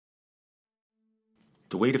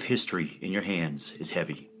The weight of history in your hands is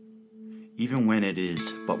heavy, even when it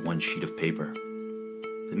is but one sheet of paper.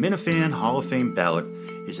 The Minifan Hall of Fame ballot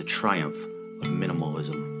is a triumph of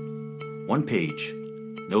minimalism. One page,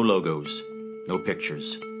 no logos, no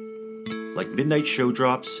pictures. Like midnight show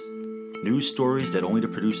drops, news stories that only the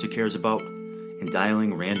producer cares about, and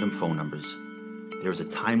dialing random phone numbers, there is a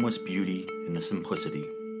timeless beauty in the simplicity.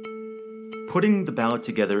 Putting the ballot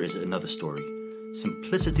together is another story.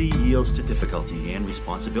 Simplicity yields to difficulty and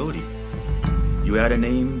responsibility. You add a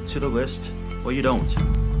name to the list, or you don't.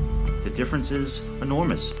 The difference is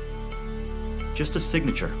enormous. Just a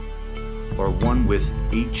signature, or one with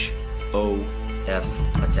HOF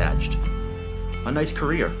attached. A nice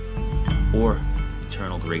career, or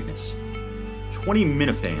eternal greatness. 20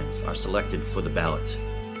 Minifans are selected for the ballot.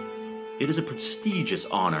 It is a prestigious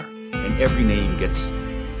honor, and every name gets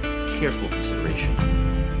careful consideration.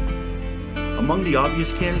 Among the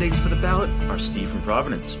obvious candidates for the ballot are Steve from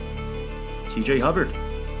Providence, TJ Hubbard,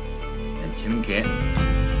 and Tim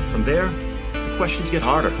Canton. From there, the questions get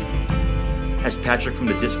harder. Has Patrick from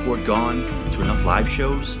the Discord gone to enough live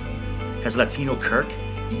shows? Has Latino Kirk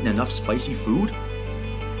eaten enough spicy food?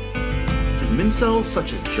 Did Mincels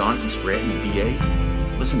such as John from Scranton and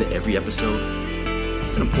BA listen to every episode?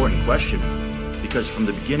 It's an important question, because from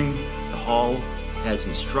the beginning, the Hall has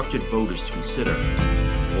instructed voters to consider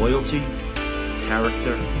loyalty,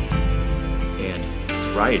 character, and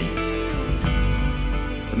sobriety.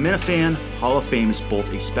 The Minifan Hall of Fame is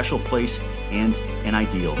both a special place and an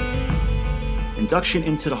ideal. Induction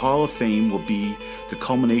into the Hall of Fame will be the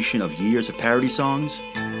culmination of years of parody songs,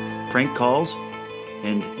 prank calls,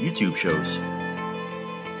 and YouTube shows.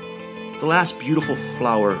 It's the last beautiful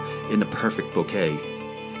flower in the perfect bouquet.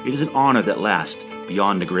 It is an honor that lasts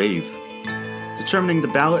beyond the grave. Determining the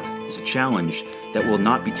ballot is a challenge that will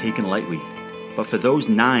not be taken lightly. But for those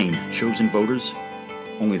 9 chosen voters,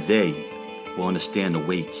 only they will understand the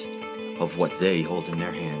weight of what they hold in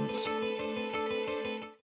their hands.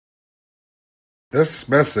 This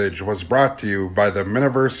message was brought to you by the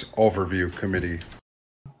Miniverse Overview Committee.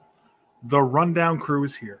 The Rundown crew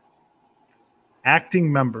is here. Acting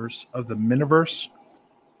members of the Miniverse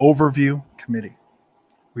Overview Committee.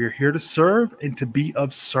 We are here to serve and to be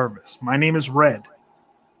of service. My name is Red.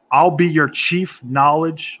 I'll be your chief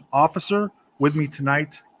knowledge officer with me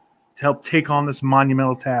tonight to help take on this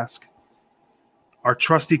monumental task. Our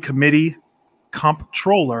trusty committee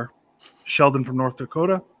comptroller, Sheldon from North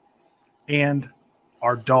Dakota, and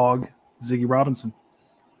our dog, Ziggy Robinson.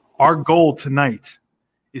 Our goal tonight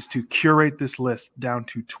is to curate this list down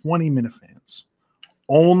to 20 Minifans.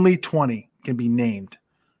 Only 20 can be named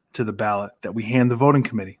to the ballot that we hand the voting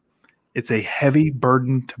committee. It's a heavy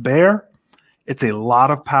burden to bear. It's a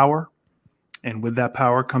lot of power. And with that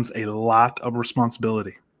power comes a lot of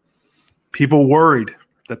responsibility. People worried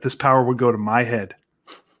that this power would go to my head,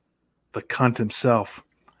 the cunt himself.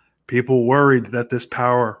 People worried that this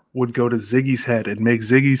power would go to Ziggy's head and make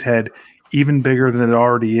Ziggy's head even bigger than it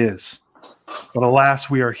already is. But alas,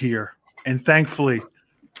 we are here. And thankfully,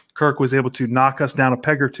 Kirk was able to knock us down a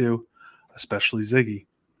peg or two, especially Ziggy,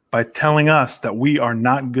 by telling us that we are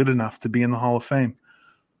not good enough to be in the Hall of Fame.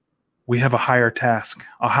 We have a higher task,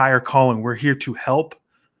 a higher calling. We're here to help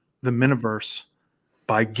the Miniverse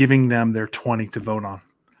by giving them their 20 to vote on.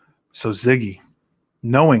 So Ziggy,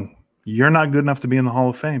 knowing you're not good enough to be in the Hall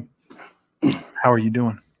of Fame, how are you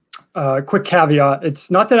doing? Quick caveat.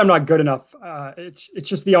 It's not that I'm not good enough. It's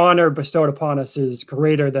just the honor bestowed upon us is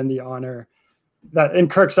greater than the honor that in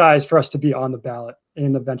Kirk's eyes for us to be on the ballot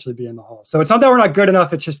and eventually be in the Hall. So it's not that we're not good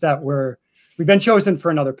enough. It's just that we've been chosen for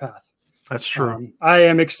another path. That's true. I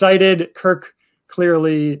am excited. Kirk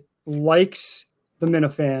clearly likes the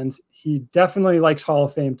Minifans. He definitely likes Hall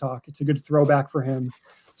of Fame talk. It's a good throwback for him.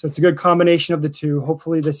 So it's a good combination of the two.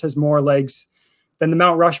 Hopefully this has more legs than the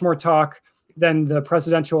Mount Rushmore talk, than the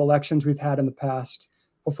presidential elections we've had in the past.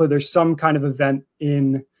 Hopefully there's some kind of event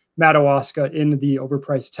in Madawaska in the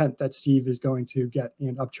overpriced tent that Steve is going to get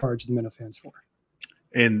and upcharge the Minifans for.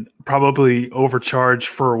 And probably overcharge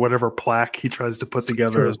for whatever plaque he tries to put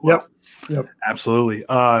together as well. Yep. Absolutely.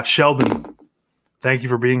 Sheldon, thank you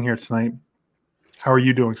for being here tonight. How are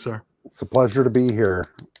you doing, sir? It's a pleasure to be here.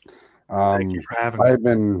 Thank you for having me. I've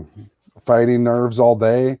been fighting nerves all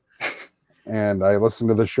day, and I listened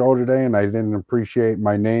to the show today, and I didn't appreciate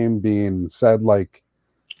my name being said like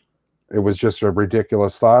it was just a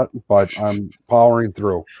ridiculous thought, but I'm powering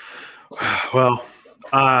through. Well,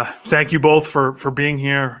 thank you both for being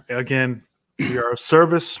here. Again, we are of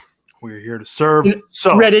service. We're here to serve.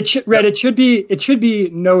 So, Red, it should be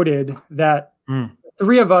noted that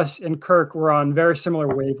three of us and Kirk were on very similar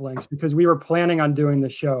wavelengths because we were planning on doing the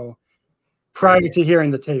show prior to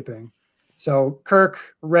hearing the taping. So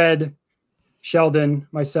Kirk, Red, Sheldon,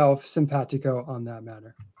 myself, simpatico on that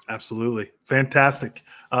matter. Absolutely. Fantastic.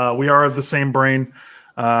 We are of the same brain.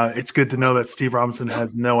 It's good to know that Steve Robinson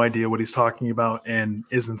has no idea what he's talking about and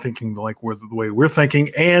isn't thinking like we're the way we're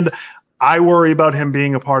thinking. And I worry about him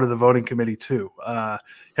being a part of the voting committee too.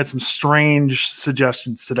 Had some strange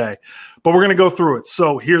suggestions today, but we're going to go through it.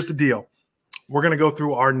 So here's the deal. We're going to go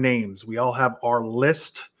through our names. We all have our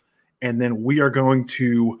list, and then we are going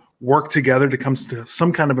to work together to come to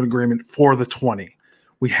some kind of an agreement for the 20.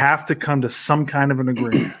 We have to come to some kind of an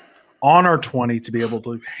agreement on our 20 to be able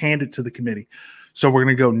to hand it to the committee. So we're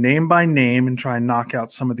going to go name by name and try and knock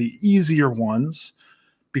out some of the easier ones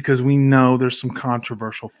because we know there's some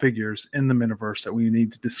controversial figures in the Miniverse that we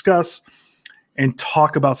need to discuss and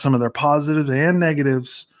talk about some of their positives and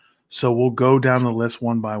negatives. So we'll go down the list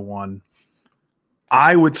one by one.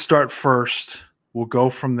 I would start first. We'll go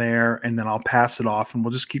from there, and then I'll pass it off, and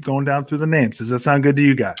we'll just keep going down through the names. Does that sound good to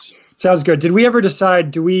you guys? Sounds good. Did we ever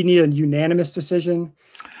decide, do we need a unanimous decision?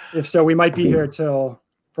 If so, we might be here for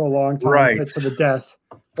a long time, right, to the death.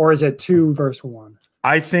 Or is it 2 versus 1?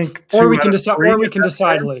 I think or we can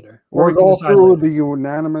decide later. We'll go through the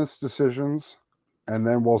unanimous decisions, and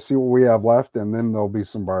then we'll see what we have left, and then there'll be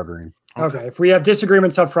some bartering. Okay. If we have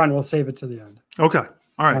disagreements up front, we'll save it to the end. Okay.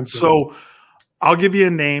 All right. So I'll give you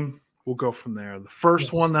a name. We'll go from there. The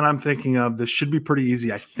first one that I'm thinking of, this should be pretty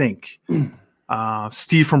easy, I think.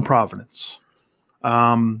 Steve from Providence.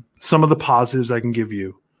 Some of the positives I can give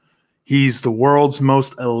you. He's the world's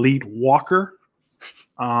most elite walker.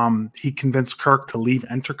 He convinced Kirk to leave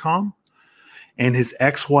Entercom, and his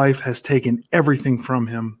ex-wife has taken everything from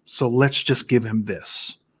him. So let's just give him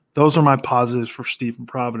this. Those are my positives for Steve from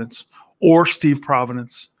Providence, or Steve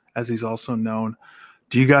Providence, as he's also known.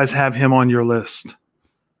 Do you guys have him on your list?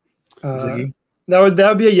 That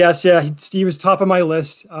would be a yes. Yeah, Steve is top of my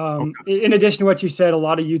list. In addition to what you said, a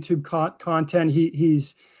lot of YouTube content.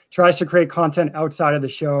 He's tries to create content outside of the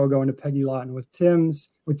show, going to Peggy Lawton with Tim's,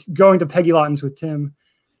 going to Peggy Lawton's with Tim,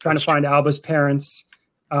 trying to find Alba's parents.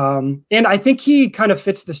 And I think he kind of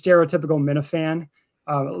fits the stereotypical Minifan.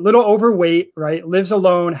 A little overweight, right? Lives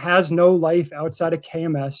alone, has no life outside of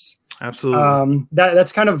KMS. Absolutely.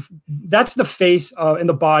 That's the face and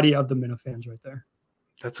the body of the Minifans right there.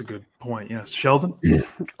 That's a good point. Yes. Sheldon?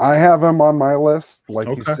 I have him on my list. Like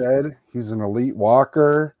you said, he's an elite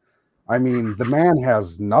walker. I mean, the man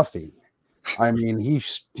has nothing. I mean,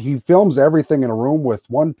 he films everything in a room with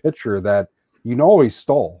one picture that he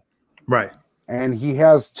stole. Right. And he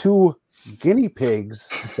has 2 guinea pigs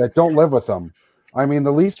that don't live with him. I mean,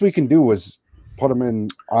 the least we can do is put him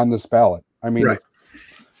on this ballot. I mean,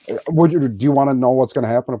 do you want to know what's going to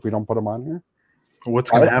happen if we don't put him on here?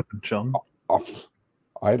 What's going to happen, Sheldon?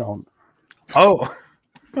 I don't. Oh.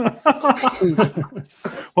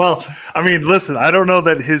 Well, I mean, listen, I don't know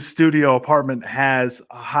that his studio apartment has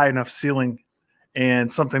a high enough ceiling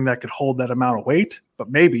and something that could hold that amount of weight,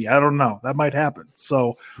 but maybe, I don't know. That might happen.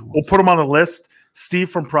 So we'll put him on the list.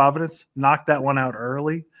 Steve from Providence, knock that one out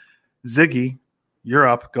early. Ziggy, you're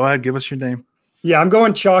up. Go ahead, give us your name. Yeah, I'm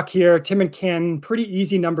going chalk here. Tim and Ken, pretty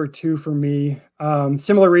easy number 2 for me.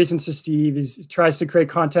 Similar reasons to Steve. He tries to create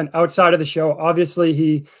content outside of the show. Obviously,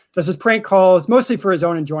 he does his prank calls mostly for his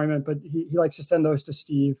own enjoyment, but he likes to send those to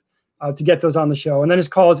Steve to get those on the show. And then his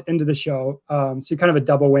calls into the show. So kind of a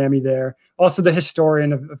double whammy there. Also the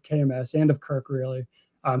historian of KMS and of Kirk, really.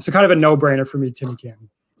 So kind of a no-brainer for me, Tim and Ken.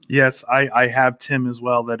 Yes, I have Tim as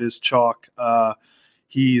well. That is chalk.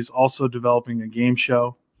 He's also developing a game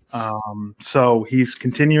show. So he's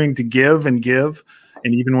continuing to give.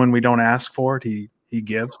 And even when we don't ask for it, he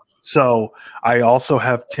gives. So I also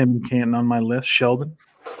have Tim and Canton on my list. Sheldon?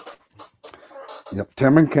 Yep,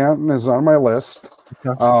 Tim and Canton is on my list.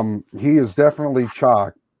 Okay. He is definitely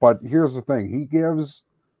chalk, but here's the thing. He gives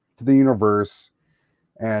to the universe,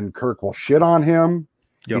 and Kirk will shit on him.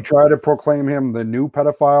 Yep. He tried to proclaim him the new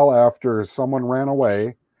pedophile after someone ran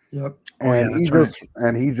away. Yep. And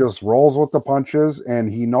he just rolls with the punches,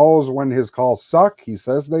 and he knows when his calls suck. He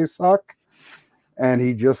says they suck, and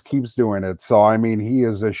he just keeps doing it. So, I mean, he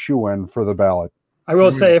is a shoo-in for the ballot. I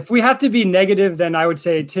will say, if we have to be negative, then I would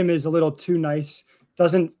say Tim is a little too nice.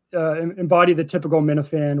 Doesn't embody the typical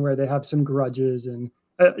Minifan where they have some grudges. And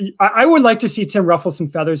I would like to see Tim ruffle some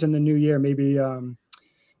feathers in the new year. Maybe, I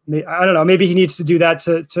don't know, maybe he needs to do that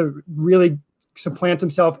to really supplant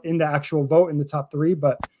himself in the actual vote in the top 3.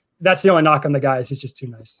 But that's the only knock on the guy. He's just too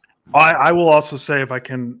nice. I will also say, if I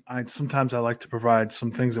can, sometimes I like to provide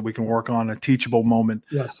some things that we can work on, a teachable moment.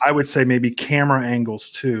 Yes. I would say maybe camera angles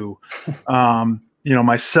too.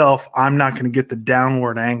 Myself, I'm not going to get the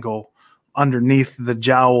downward angle underneath the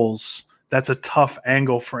jowls that's a tough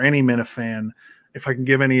angle for any Minifan. If I can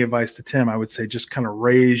give any advice to Tim, I would say just kind of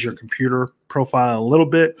raise your computer profile a little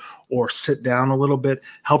bit or sit down a little bit.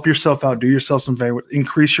 Help yourself out. Do yourself some favor.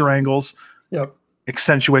 Increase your angles. Yep.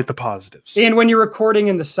 Accentuate the positives. And when you're recording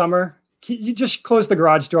in the summer, you just close the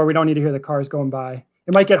garage door. We don't need to hear the cars going by.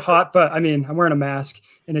 It might get hot, but I mean, I'm wearing a mask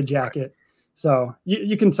and a jacket. So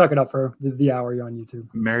you can suck it up for the hour you're on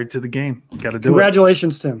YouTube. Married to the game. Got to do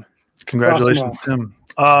Congratulations, Tim. Congratulations, Tim.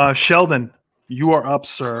 Sheldon, you are up,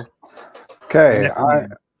 sir. Okay,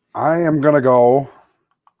 I am going to go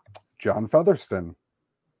John Featherston.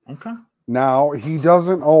 Okay. Now, he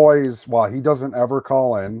doesn't ever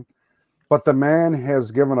call in, but the man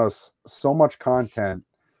has given us so much content,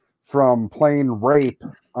 from playing Rape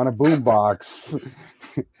on a boombox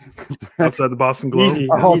outside the Boston Globe.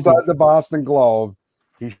 Outside the Boston Globe.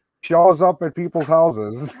 He shows up at people's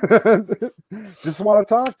houses, just want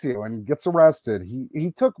to talk to you, and gets arrested.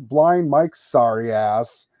 He took Blind Mike's sorry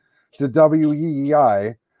ass to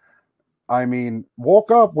WEEI. I mean, woke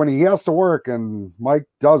up when he has to work and Mike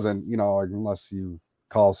doesn't, unless you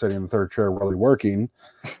call sitting in the third chair really working.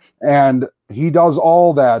 And he does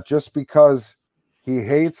all that just because he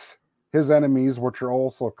hates his enemies, which are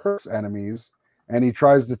also Kirk's enemies, and he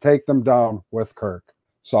tries to take them down with Kirk.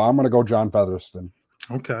 So I'm going to go John Featherston.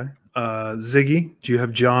 Okay. Ziggy, do you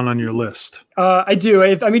have John on your list? I do.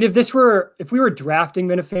 If we were drafting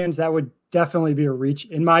Minifans, that would definitely be a reach,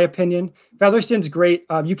 in my opinion. Featherston's great.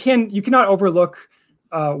 You cannot overlook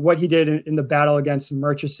what he did in the battle against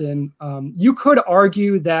Murchison. You could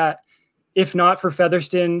argue that if not for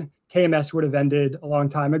Featherston, KMS would have ended a long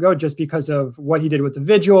time ago, just because of what he did with the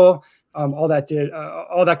vigil. All that did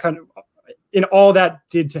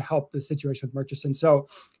to help the situation with Murchison. So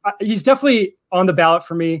he's definitely on the ballot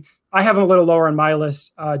for me. I have him a little lower on my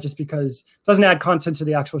list just because it doesn't add content to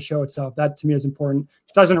the actual show itself. That to me is important.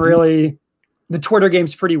 It doesn't really. The Twitter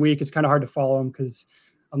game's pretty weak. It's kind of hard to follow him because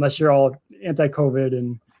unless you're all anti-COVID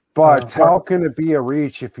and. But how can it be a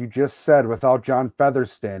reach if you just said without John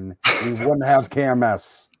Featherston, we wouldn't have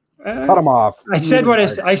KMS? Cut him off. I said what I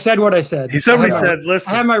said. He said what he said.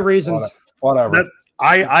 Listen, I have my reasons. Whatever.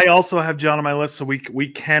 I also have John on my list, so we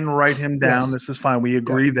can write him down. Yes. This is fine. We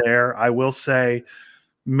agree there. I will say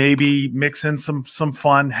maybe mix in some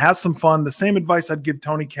fun. Have some fun. The same advice I'd give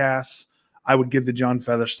Tony Cass, I would give to John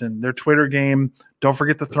Featherston. Their Twitter game, don't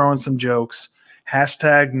forget to throw in some jokes.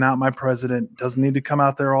 Hashtag not my president. Doesn't need to come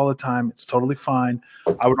out there all the time. It's totally fine.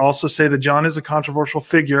 I would also say that John is a controversial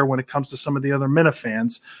figure when it comes to some of the other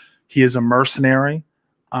Minifans. He is a mercenary.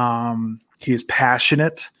 He is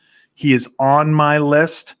passionate. He is on my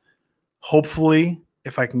list. Hopefully,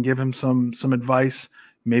 if I can give him some advice,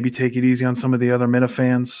 maybe take it easy on some of the other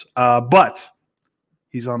Minifans. But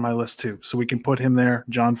he's on my list too. So we can put him there.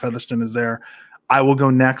 John Featherston is there. I will go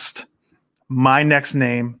next. My next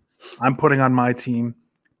name, I'm putting on my team,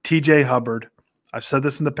 TJ Hubbard. I've said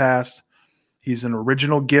this in the past. He's an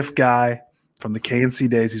original GIF guy from the KNC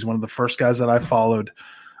days. He's one of the first guys that I followed.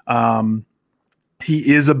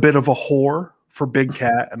 He is a bit of a whore for Big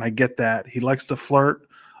Cat, and I get that. He likes to flirt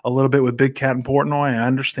a little bit with Big Cat and Portnoy. I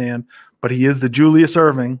understand. But he is the Julius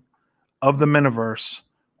Erving of the Miniverse.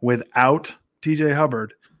 Without TJ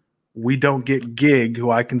Hubbard, we don't get Gig,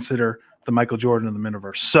 who I consider the Michael Jordan of the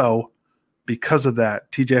Miniverse. So because of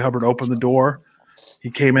that, TJ Hubbard opened the door.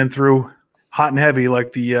 He came in through hot and heavy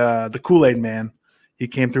like the Kool-Aid man. He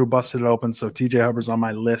came through, busted it open. So TJ Hubbard's on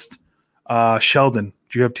my list. Sheldon,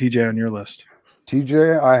 do you have TJ on your list?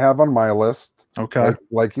 TJ, I have on my list. Okay.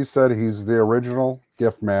 Like you said, he's the original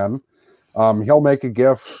GIF man. He'll make a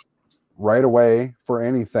GIF right away for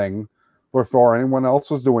anything before anyone else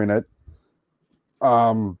was doing it.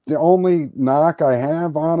 The only knock I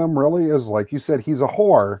have on him really is, like you said, he's a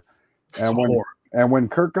whore. And when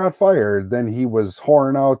Kirk got fired, then he was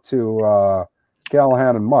whoring out to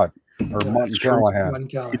Callahan and Mutt, or Mutt and Callahan.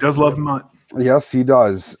 He does love Mutt. Yes, he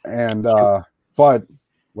does. And but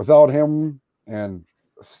without him and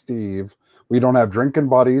Steve, we don't have Drinking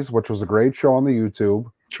Buddies, which was a great show on the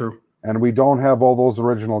YouTube. True. And we don't have all those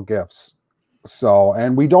original GIFs. So,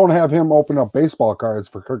 and we don't have him open up baseball cards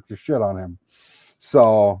for Kirk to shit on him.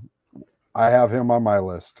 So I have him on my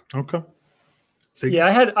list. Okay. So, yeah,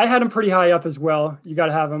 I had him pretty high up as well. You got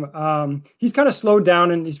to have him. He's kind of slowed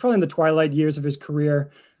down, and he's probably in the twilight years of his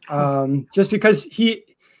career, just because he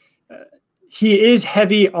is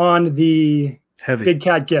heavy on the Big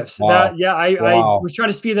Cat gifts. Wow. I was trying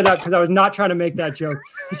to speed that up because I was not trying to make that joke.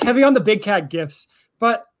 He's heavy on the Big Cat gifts,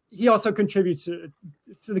 but he also contributes to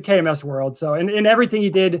the KMS world. So in everything he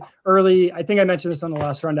did early, I think I mentioned this on the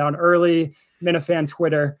last rundown, early Minifan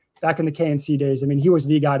Twitter back in the KNC days. I mean, he was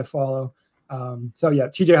the guy to follow. So yeah,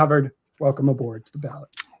 TJ Hubbard, welcome aboard to the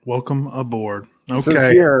ballot. Welcome aboard. It says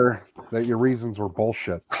Okay. here that your reasons were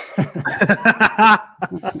bullshit.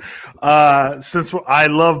 Since I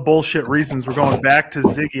love bullshit reasons, we're going back to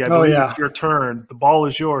Ziggy. I believe it's your turn. The ball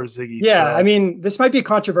is yours, Ziggy. Yeah, so. I mean, this might be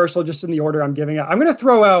controversial just in the order I'm giving it. I'm going to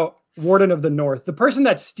throw out Warden of the North, the person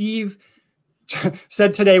that Steve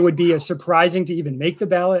said today would be surprising to even make the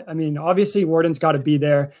ballot. I mean, obviously, Warden's got to be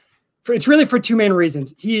there. It's really for two main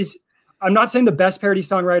reasons. I'm not saying the best parody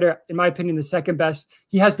songwriter, in my opinion, the second best.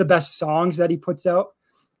 He has the best songs that he puts out,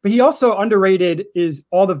 but he also underrated is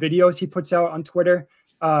all the videos he puts out on Twitter,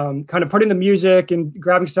 kind of putting the music and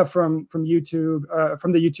grabbing stuff from YouTube,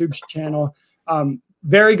 from the YouTube channel.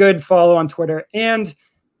 Very good follow on Twitter, and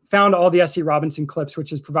found all the S.C. Robinson clips,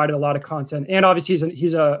 which has provided a lot of content. And obviously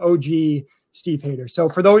he's a OG Steve hater. So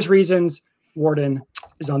for those reasons, Warden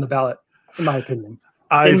is on the ballot, in my opinion.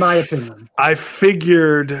 I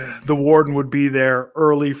figured the Warden would be there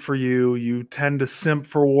early for you. You tend to simp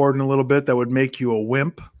for Warden a little bit. That would make you a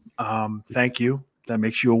wimp. Thank you. That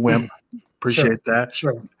makes you a wimp. Appreciate that.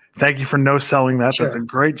 Sure. Thank you for no selling that. Sure. That's a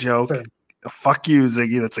great joke. Sure. Fuck you,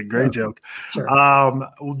 Ziggy. That's a great joke. Sure.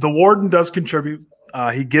 The Warden does contribute.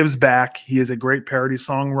 He gives back. He is a great parody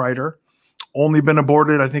songwriter. Only been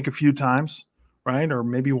aborted, I think, a few times, right? Or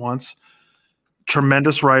maybe once.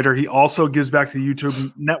 Tremendous writer. He also gives back to the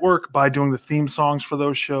YouTube network by doing the theme songs for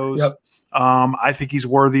those shows. Yep. I think he's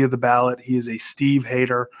worthy of the ballot. He is a Steve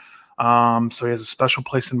hater. So he has a special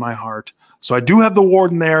place in my heart. So I do have the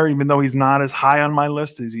Warden there, even though he's not as high on my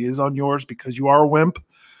list as he is on yours because you are a wimp.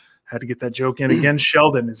 Had to get that joke in again.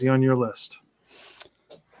 Sheldon, is he on your list?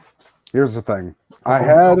 Here's the thing. I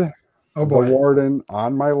had the Warden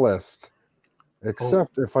on my list,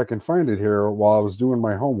 except if I can find it here while I was doing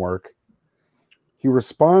my homework. He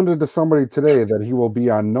responded to somebody today that he will be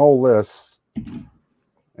on no lists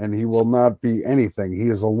and he will not be anything. He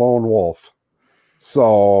is a lone wolf.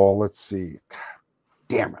 So let's see. God,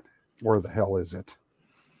 damn it. Where the hell is it?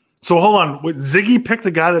 So hold on. Ziggy picked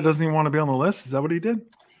a guy that doesn't even want to be on the list. Is that what he did?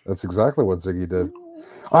 That's exactly what Ziggy did.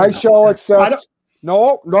 I shall accept.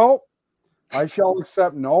 No. I shall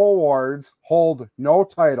accept no awards, hold no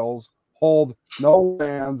titles, hold no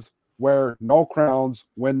lands, wear no crowns,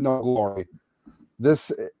 win no glory.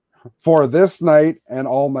 This for this night and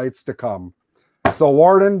all nights to come. So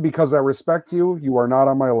Warden, because I respect you, you are not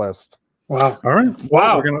on my list. Wow. All right.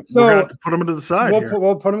 Wow. We're gonna have to put him to the side.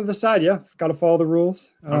 We'll put him to the side. Yeah. Got to follow the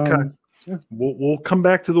rules. Okay. Yeah. We'll come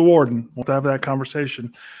back to the Warden. We'll have that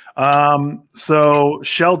conversation. So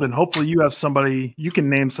Sheldon, hopefully you have somebody, you can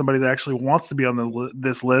name somebody that actually wants to be on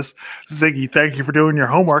this list. Ziggy, thank you for doing your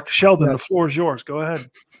homework. Sheldon, The floor is yours. Go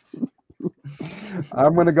ahead.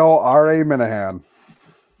 I'm going to go R.A. Minahan.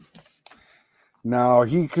 Now,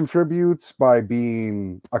 he contributes by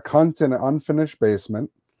being a cunt in an unfinished basement.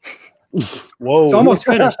 Whoa. It's almost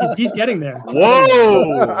finished. He's getting there.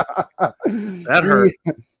 Whoa. That hurt.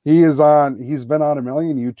 He's been on a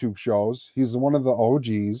million YouTube shows. He's one of the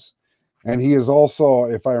OGs. And he is also,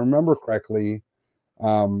 if I remember correctly,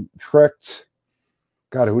 tricked.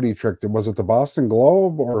 God, who did he trick? Was it the Boston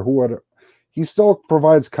Globe or who had? He still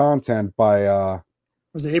provides content by.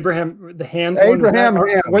 Was it Abraham the Hands? Abraham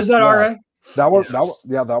Hands. Was that RA? That was RA.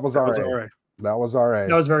 That was RA.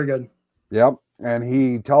 That was very good. Yep. And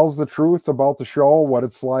he tells the truth about the show, what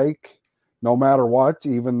it's like, no matter what,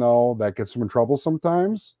 even though that gets him in trouble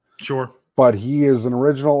sometimes. Sure. But he is an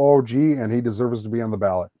original OG and he deserves to be on the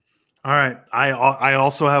ballot. All right. I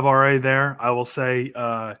also have RA there. I will say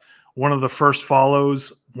one of the first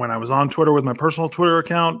follows when I was on Twitter with my personal Twitter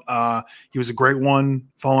account. He was a great one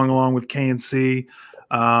following along with KNC.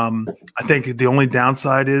 I think the only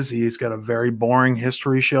downside is he's got a very boring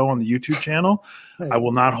history show on the YouTube channel. I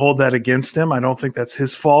will not hold that against him. I don't think that's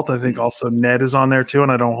his fault. I think also Ned is on there too,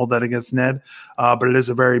 and I don't hold that against Ned. But it is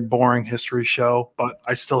a very boring history show, but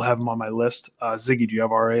I still have him on my list. Ziggy, do you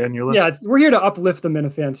have RA on your list? Yeah, we're here to uplift the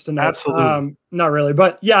Minifans tonight. Absolutely. Not really,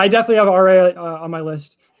 but yeah, I definitely have RA on my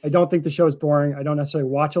list. I don't think the show is boring. I don't necessarily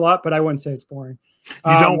watch a lot, but I wouldn't say it's boring.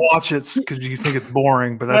 You don't watch it because you think it's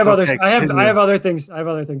boring, but that's okay. I have other things. I have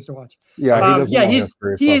other things to watch. Yeah, he's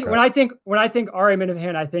when I think R.A.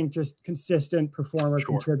 Minahan, I think just consistent performer,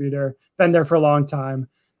 contributor, been there for a long time.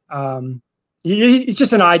 He's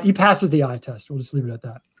just an eye. He passes the eye test. We'll just leave it at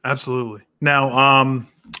that. Absolutely. Now,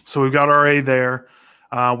 so we've got RA there.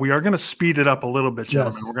 We are going to speed it up a little bit,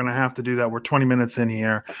 gentlemen. Yes. We're going to have to do that. We're 20 minutes in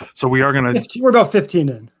here, so we are going to. We're about 15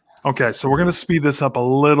 in. Okay, so we're going to speed this up a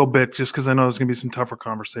little bit just because I know there's going to be some tougher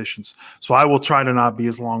conversations. So I will try to not be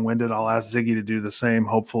as long-winded. I'll ask Ziggy to do the same,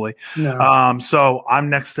 hopefully. No. So I'm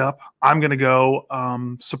next up. I'm going to go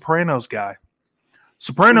Sopranos guy.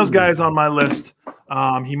 Sopranos guy is on my list.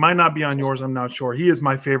 He might not be on yours. I'm not sure. He is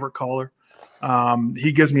my favorite caller.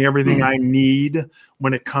 He gives me everything I need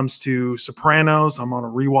when it comes to Sopranos. I'm on a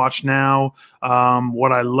rewatch now.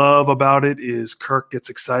 What I love about it is Kirk gets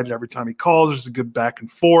excited every time he calls. There's a good back and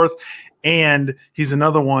forth. And he's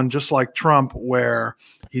another one, just like Trump, where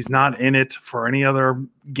he's not in it for any other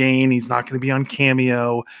gain. He's not going to be on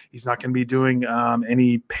Cameo. He's not going to be doing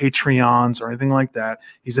any Patreons or anything like that.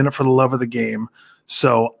 He's in it for the love of the game.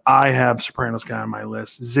 So I have Sopranos guy on my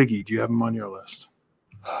list. Ziggy, do you have him on your list?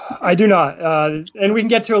 I do not. And we can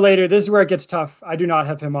get to it later. This is where it gets tough. I do not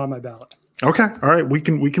have him on my ballot. Okay. All right. We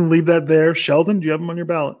can leave that there. Sheldon, do you have him on your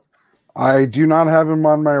ballot? I do not have him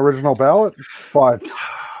on my original ballot, but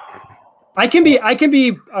I can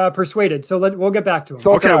be persuaded. So we'll get back to him.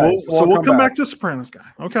 So, okay. We'll come back to Sopranos guy.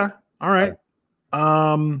 Okay. All right.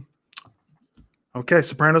 Okay.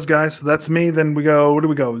 Sopranos guy. So that's me. Then we go. Where do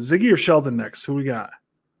we go? Ziggy or Sheldon next? Who we got?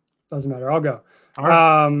 Doesn't matter. I'll go. All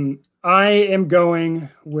right. I am going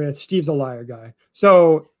with Steve's a Liar guy.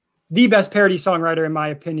 So the best parody songwriter, in my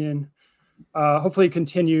opinion. Hopefully it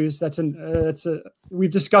continues.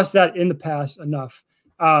 We've discussed that in the past enough.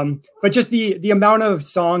 But just the amount of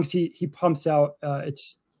songs he pumps out,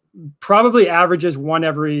 it's probably averages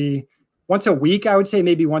once a week, I would say,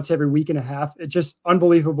 maybe once every week and a half. It's just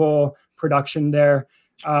unbelievable production there.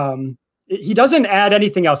 He doesn't add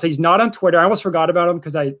anything else. He's not on Twitter. I almost forgot about him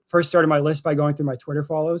because I first started my list by going through my Twitter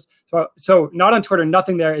follows. So not on Twitter,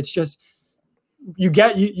 nothing there. It's just you're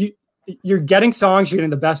getting songs, you're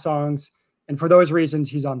getting the best songs, and for those reasons,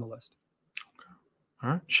 he's on the list. Okay. All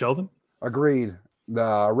right, Sheldon. Agreed.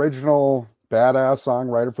 The original badass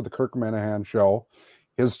songwriter for the Kirk Minahan show.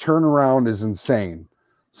 His turnaround is insane.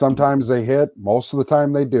 Sometimes they hit, most of the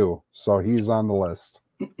time they do. So he's on the list.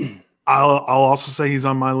 I'll also say he's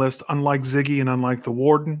on my list. Unlike Ziggy and unlike the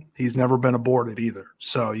Warden, he's never been aborted either.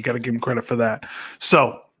 So you got to give him credit for that.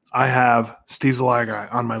 So I have Steve's a Liar guy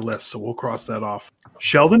on my list. So we'll cross that off.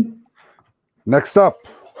 Sheldon? Next up,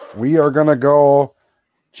 we are going to go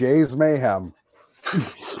Jay's Mayhem.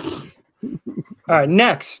 All right,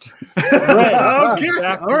 next. Okay.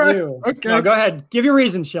 Back all right. You. Okay. No, go ahead. Give your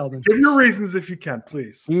reasons, Sheldon. Give your reasons if you can,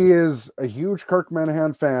 please. He is a huge Kirk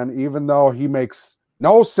Minahan fan, even though he makes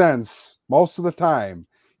no sense most of the time.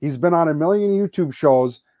 He's been on a million YouTube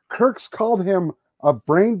shows. Kirk's called him a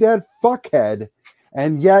brain dead fuckhead,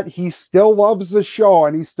 and yet he still loves the show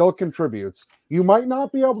and he still contributes. You might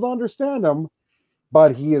not be able to understand him,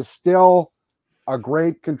 but he is still a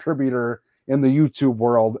great contributor in the YouTube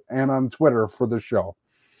world and on Twitter for the show.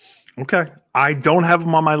 Okay. I don't have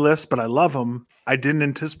him on my list, but I love him. I didn't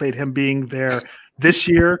anticipate him being there this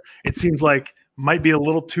year. It seems like might be a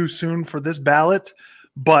little too soon for this ballot,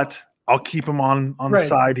 but I'll keep him on the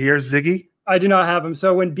side here. Ziggy? I do not have him.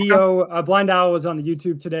 So when B.O. Blind Owl was on the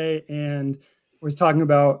YouTube today and was talking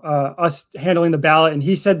about us handling the ballot, and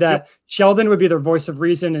he said that Sheldon would be the voice of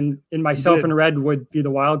reason and myself and Red would be the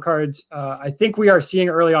wild cards. I think we are seeing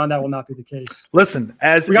early on that will not be the case. Listen,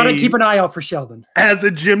 we got to keep an eye out for Sheldon. As a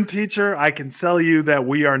gym teacher, I can tell you that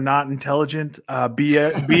we are not intelligent.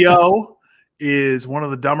 B.O. is one of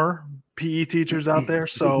the dumber PE teachers out there.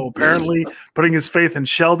 So apparently putting his faith in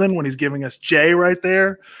Sheldon when he's giving us Jay right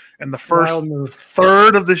there. And the first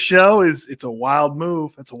third of the show it's a wild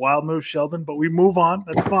move. It's a wild move, Sheldon, but we move on.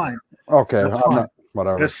 That's fine. Okay. That's fine.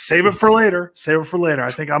 Whatever. Just save it for later.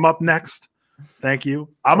 I think I'm up next. Thank you.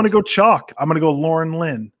 I'm going to go chalk. I'm going to go Lauren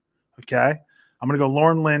Lynn. Okay. I'm going to go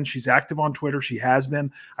Lauren Lynn. She's active on Twitter. She has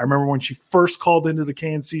been. I remember when she first called into the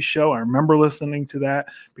KNC show. I remember listening to that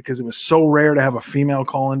because it was so rare to have a female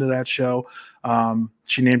call into that show.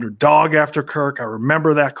 She named her dog after Kirk. I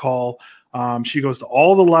remember that call. She goes to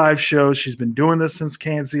all the live shows. She's been doing this since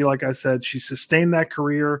KNC. Like I said, she sustained that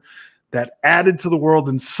career that added to the world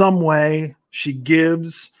in some way. She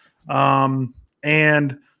gives,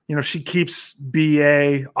 and she keeps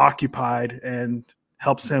BA occupied and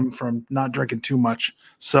helps him from not drinking too much.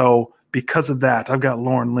 So because of that, I've got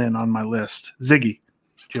Lauren Lynn on my list. Ziggy,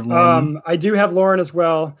 do you have Lauren? I do have Lauren as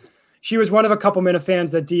well. She was one of a couple Minifans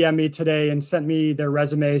that DM'd me today and sent me their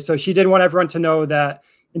resume. So she did want everyone to know that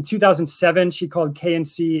in 2007, she called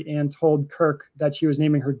KNC and told Kirk that she was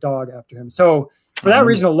naming her dog after him. So for that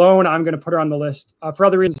reason alone, I'm going to put her on the list. For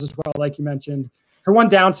other reasons as well, like you mentioned. Her one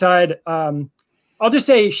downside, I'll just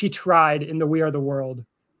say she tried in the We Are the World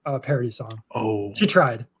parody song. Oh, she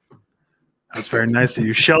tried. That's very nice of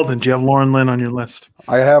you. Sheldon, do you have Lauren Lynn on your list?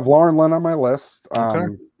 I have Lauren Lynn on my list.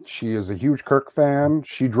 Okay. She is a huge Kirk fan.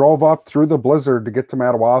 She drove up through the blizzard to get to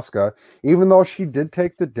Madawaska, even though she did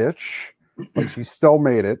take the ditch, but she still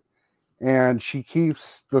made it. And she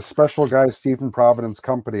keeps the special guy Stephen Providence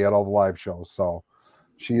company at all the live shows. So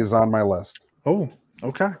She is on my list. Oh,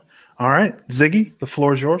 okay. All right. Ziggy, the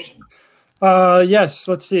floor is yours. Yes,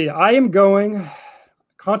 let's see. I am going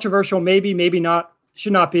controversial, maybe not,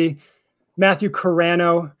 should not be. Matthew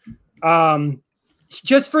Carano.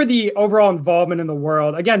 Just for the overall involvement in the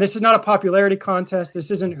world. Again, this is not a popularity contest. This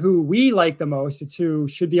isn't who we like the most. It's who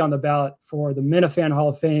should be on the ballot for the Minifan Hall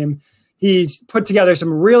of Fame. He's put together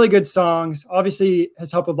some really good songs, obviously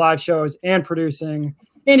has helped with live shows and producing,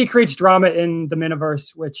 and he creates drama in the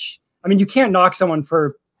Miniverse, which, I mean, you can't knock someone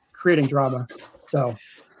for creating drama. So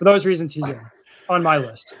for those reasons, he's on my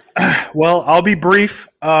list. Well, I'll be brief.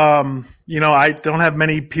 I don't have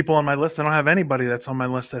many people on my list. I don't have anybody that's on my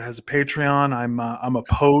list that has a Patreon. I'm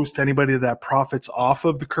opposed to anybody that profits off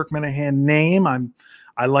of the Kirk Minahan name.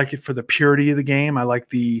 I like it for the purity of the game. I like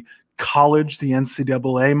the college, the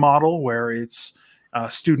NCAA model where it's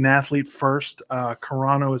student athlete first.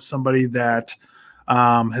 Carano is somebody that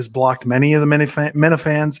has blocked many of the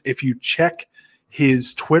Minifans. If you check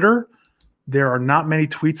his Twitter, there are not many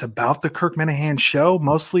tweets about the Kirk Minahan show.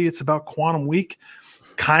 Mostly it's about Quantum Week.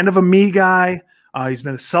 Kind of a me guy. He's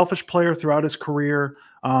been a selfish player throughout his career.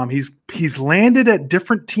 He's landed at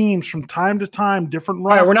different teams from time to time, different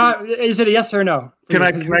rosters. All right, is it a yes or no? Can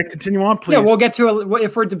I continue on, please? Yeah, we'll get to it.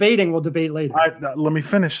 If we're debating, we'll debate later. Let me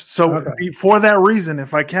finish. So for that reason,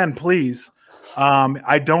 if I can, please,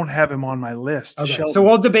 I don't have him on my list. Okay. So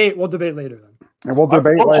we'll debate later then. And we'll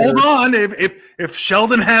debate later. Hold on. If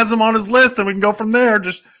Sheldon has him on his list, then we can go from there.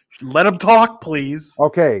 Just let him talk, please.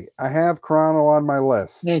 Okay, I have Carano on my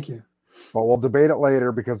list. Thank you. But we'll debate it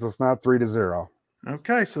later because it's not 3-0.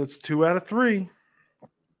 Okay, so it's 2 out of 3.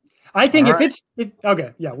 I think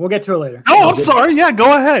okay, yeah, we'll get to it later. Oh, I'm sorry. Yeah,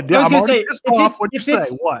 go ahead. Yeah, I was I'm going to already say, pissed off. What'd you say?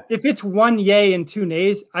 What? If it's 1 yay and 2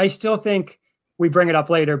 nays, I still think we bring it up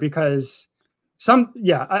later because so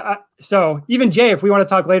even Jay, if we want to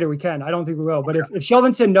talk later, we can. I don't think we will. But if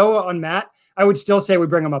Sheldon said no on Matt, I would still say we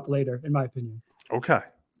bring him up later, in my opinion. Okay.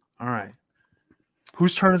 All right.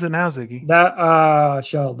 Whose turn is it now, Ziggy? That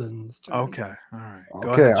Sheldon's turn. Okay. All right. Go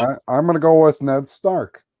Okay, ahead. I'm going to go with Ned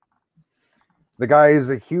Stark. The guy is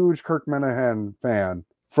a huge Kirk Minahan fan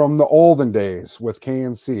from the olden days with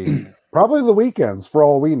KNC. Probably the weekends, for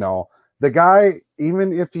all we know. The guy,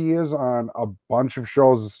 even if he is on a bunch of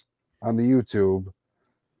shows on the YouTube,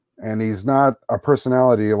 and he's not a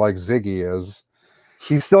personality like Ziggy is,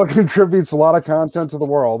 he still contributes a lot of content to the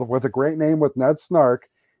world with a great name with Ned Snark.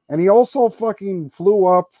 And he also fucking flew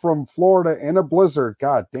up from Florida in a blizzard.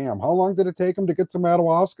 God damn. How long did it take him to get to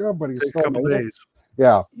Madawaska? But he's still a couple days.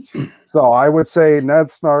 Yeah. So I would say Ned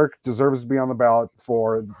Snark deserves to be on the ballot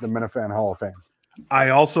for the Minifan Hall of Fame. I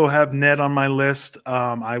also have Ned on my list.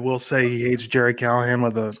 I will say he hates Jerry Callahan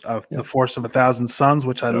with the force of 1,000 suns,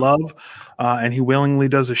 which I love. And he willingly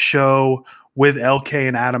does a show with LK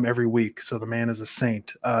and Adam every week. So the man is a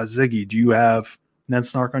saint. Ziggy, do you have Ned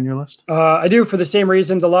Snark on your list? I do, for the same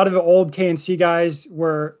reasons. A lot of the old KNC guys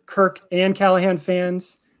were Kirk and Callahan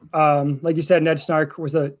fans. Like you said, Ned Snark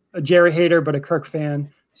was a Jerry hater, but a Kirk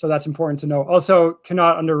fan. So that's important to know. Also,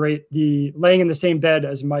 cannot underrate the laying in the same bed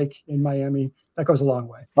as Mike in Miami. That goes a long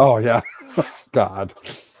way. Oh, yeah. God.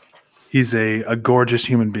 He's a gorgeous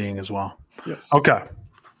human being as well. Yes. Okay.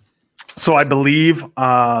 So I believe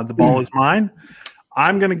the ball is mine.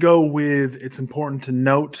 I'm going to go with, it's important to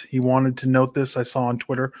note, he wanted to note this, I saw on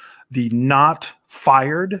Twitter, the not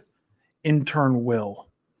fired intern Will.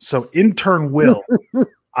 So intern Will,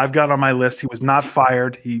 I've got on my list. He was not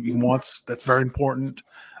fired. He wants, that's very important.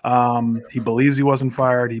 He believes he wasn't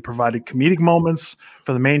fired. He provided comedic moments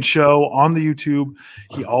for the main show on the YouTube.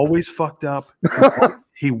 He always fucked up.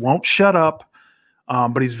 He won't shut up,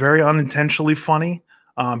 but he's very unintentionally funny.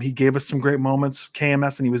 He gave us some great moments,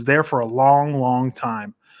 KMS, and he was there for a long, long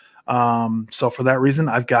time. So for that reason,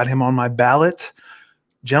 I've got him on my ballot.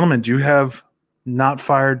 Gentlemen, do you have not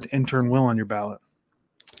fired intern Will on your ballot?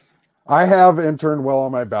 I have intern Will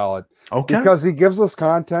on my ballot. Okay. Because he gives us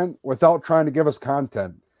content without trying to give us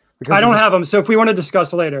content. Because I don't have him. So if we want to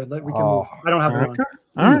discuss later, we can move. I don't have him.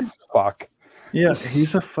 All right. Fuck. Yeah,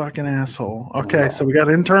 he's a fucking asshole. Okay, so we got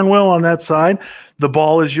intern Will on that side. The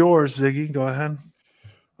ball is yours, Ziggy. Go ahead.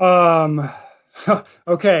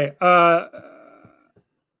 Okay.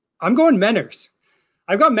 I'm going Menners.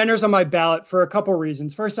 I've got Menners on my ballot for a couple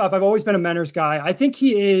reasons. First off, I've always been a Menners guy. I think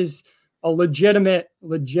he is a legitimate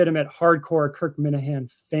hardcore Kirk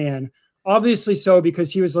Minahan fan. Obviously so,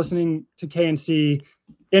 because he was listening to KNC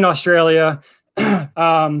in Australia.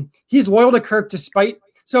 He's loyal to Kirk despite.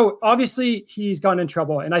 So obviously he's gotten in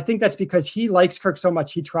trouble. And I think that's because he likes Kirk so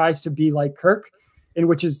much. He tries to be like Kirk, and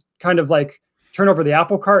which is kind of like turn over the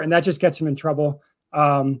apple cart. And that just gets him in trouble.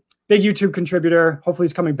 Big YouTube contributor. Hopefully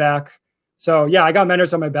he's coming back. So yeah, I got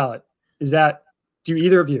Menners on my ballot. Do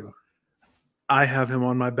either of you? I have him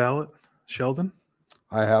on my ballot. Sheldon?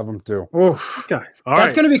 I have him too. Oof. Okay. All That's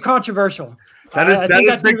right. going to be controversial. That is I think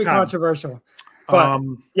that's going big to be time. controversial. But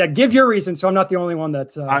yeah, give your reason, so I'm not the only one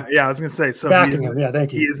that's I was going to say, so backing him. Yeah, thank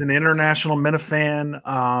he you. is an international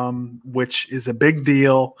Minifan, which is a big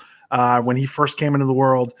deal. When he first came into the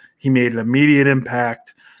world, he made an immediate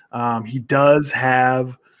impact. He does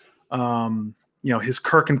have, his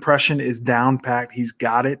Kirk impression is down packed. He's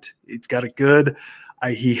got it. It's got it good.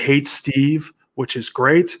 He hates Steve, which is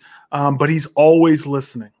great, but he's always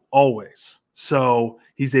listening, always. So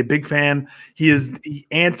he's a big fan. He is the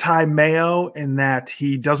anti-Mayo in that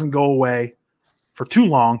he doesn't go away for too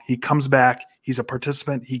long. He comes back. He's a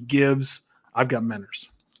participant. He gives. I've got Menners.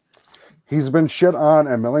 He's been shit on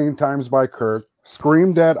a million times by Kirk,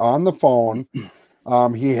 screamed at on the phone.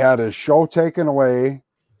 He had his show taken away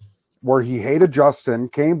where he hated Justin,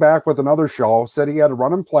 came back with another show, said he had to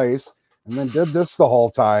run in place, and then did this the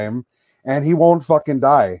whole time, and he won't fucking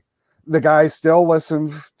die. The guy still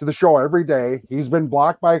listens to the show every day. He's been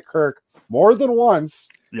blocked by Kirk more than once,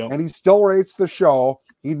 and he still rates the show.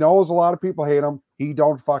 He knows a lot of people hate him. He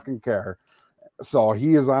don't fucking care. So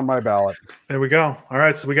he is on my ballot. There we go. All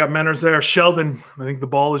right, so we got Menners there. Sheldon, I think the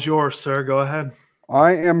ball is yours, sir. Go ahead.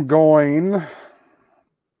 I'm going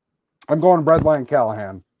Breadline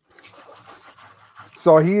Callahan.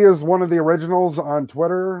 So he is one of the originals on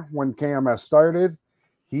Twitter when KMS started.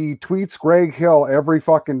 He tweets Greg Hill every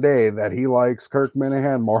fucking day that he likes Kirk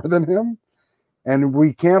Minahan more than him. And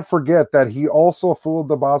we can't forget that he also fooled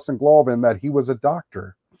the Boston Globe in that he was a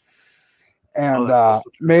doctor and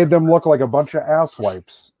made them look like a bunch of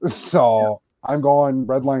asswipes. So I'm going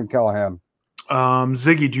Breadline Callahan.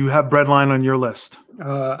 Ziggy, do you have Breadline on your list?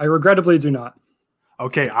 I regrettably do not.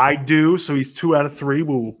 Okay, I do. So he's 2 out of 3.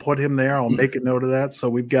 We will put him there. I'll make a note of that. So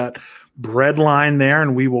we've got Breadline there,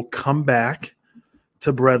 and we will come back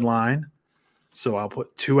to Breadline. So I'll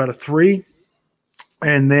put 2 out of 3.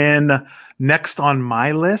 And then next on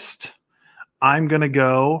my list, I'm going to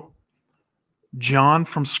go John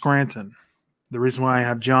from Scranton. The reason why I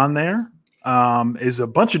have John there is a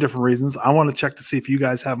bunch of different reasons. I want to check to see if you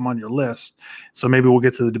guys have him on your list. So maybe we'll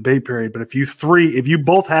get to the debate period. But if you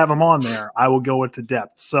both have him on there, I will go into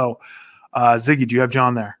depth. So Ziggy, do you have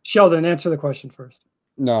John there? Sheldon, answer the question first.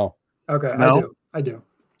 No. Okay, No? I do.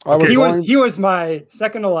 Okay. He was my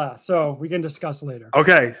second to last, so we can discuss later.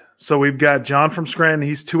 Okay, so we've got John from Scranton.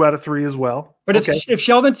 He's 2 out of 3 as well. But if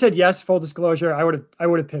Sheldon said yes, full disclosure, I would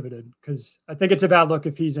have pivoted because I think it's a bad look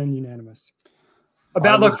if he's in unanimous. A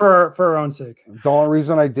bad look for our own sake. The only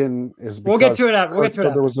reason I didn't is because we'll get to it after.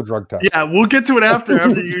 There was a drug test. Yeah, we'll get to it after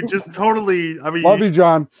you just totally. I mean, love you,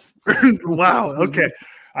 John. Wow. Okay.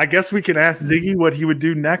 I guess we can ask Ziggy what he would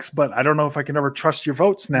do next, but I don't know if I can ever trust your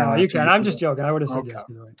votes now. No, you can. I'm just joking. I would have said yes.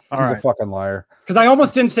 He's a fucking liar. Because I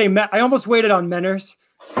almost didn't say. I almost waited on Menners,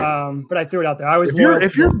 but I threw it out there.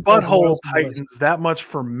 If your butthole tightens that much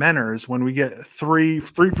for Menners when we get three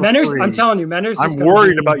for Menners, 3, I'm telling you, Menners. I'm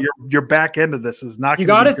worried about your back end of this. Is not. You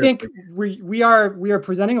got to think we are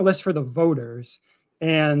presenting a list for the voters,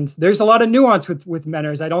 and there's a lot of nuance with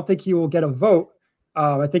Menners. I don't think he will get a vote.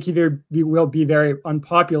 I think he will be very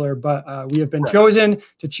unpopular, but we have been chosen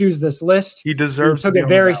to choose this list. He deserves. We took it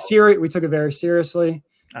very serious. We took it very seriously.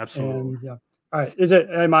 Absolutely. And, yeah. All right.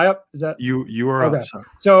 Am I up? Is that you are okay. up? Sir.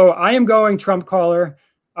 So I am going Trump caller.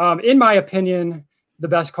 In my opinion, the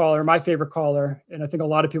best caller, my favorite caller, and I think a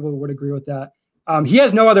lot of people would agree with that. He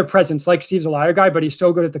has no other presence like Steve's a liar guy, but he's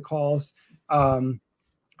so good at the calls.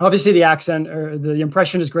 Obviously, the accent or the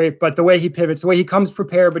impression is great, but the way he pivots, the way he comes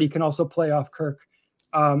prepared, but he can also play off Kirk.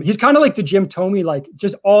 He's kind of like the Jim Thome, like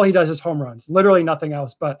just all he does is home runs, literally nothing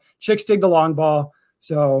else. But chicks dig the long ball,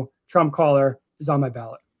 so Trump caller is on my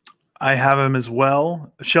ballot. I have him as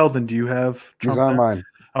well. Sheldon, do you have Trump? He's on mine.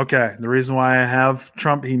 Okay. The reason why I have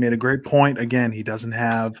Trump, he made a great point. Again, he doesn't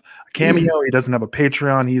have a cameo. He doesn't have a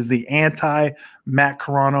Patreon. He's the anti-Matt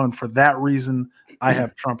Carano, and for that reason, I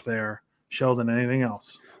have Trump there. Sheldon, anything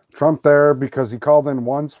else? Trump there because he called in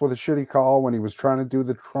once with a shitty call when he was trying to do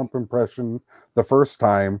the Trump impression the first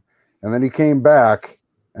time, and then he came back,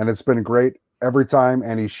 and it's been great every time,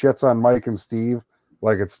 and he shits on Mike and Steve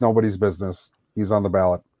like it's nobody's business. He's on the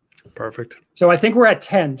ballot. Perfect. So I think we're at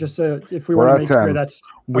 10, just so if we want to make sure that's...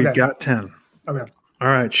 We've got 10. Okay. All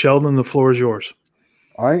right, Sheldon, the floor is yours.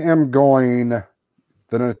 I am going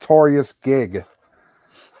the notorious Gig.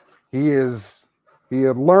 He didn't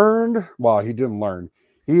learn.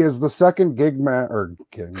 He is the second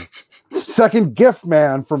second gift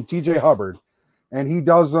man from TJ Hubbard. And he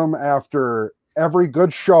does them after every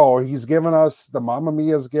good show. He's given us the Mamma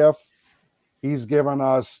Mia's gift. He's given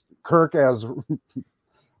us Kirk as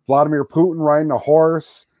Vladimir Putin riding a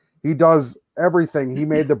horse. He does everything. He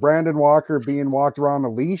made the Brandon Walker being walked around a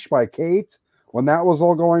leash by Kate when that was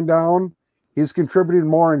all going down. He's contributed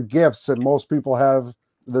more in gifts than most people have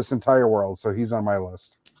this entire world, so he's on my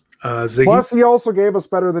list. Ziggy? Plus, he also gave us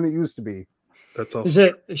better than it used to be. That's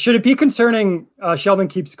awesome. Should it be concerning? Sheldon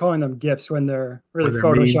keeps calling them gifts when they're really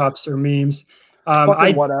photoshops or memes.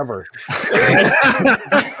 Whatever.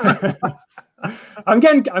 I'm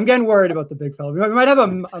getting worried about the big fella. We might have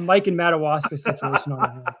a Mike and Madawaska situation on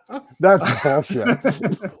our hands. That's bullshit.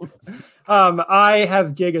 I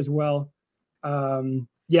have Gig as well.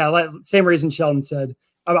 Same reason Sheldon said.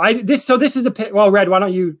 This is a pick. Well, Red, why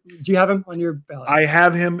don't you? Do you have him on your ballot? I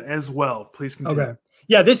have him as well. Please continue. Okay.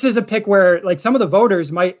 Yeah, this is a pick where like some of the voters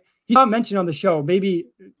he's not mentioned on the show, maybe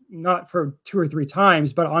not for 2 or 3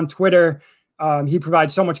 times, but on Twitter, he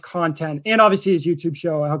provides so much content, and obviously his YouTube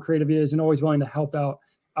show, how creative he is and always willing to help out.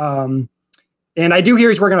 And I do hear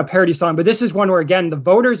he's working on a parody song, but this is one where, again, the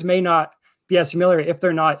voters may not be as familiar if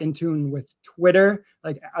they're not in tune with Twitter.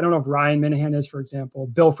 Like, I don't know if Ryan Minahan is, for example.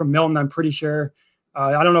 Bill from Milton, I'm pretty sure.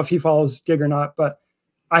 I don't know if he follows Gig or not, but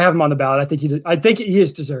I have him on the ballot. I think he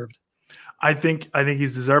is deserved. I think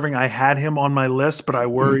he's deserving. I had him on my list, but I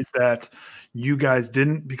worried that you guys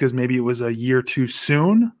didn't because maybe it was a year too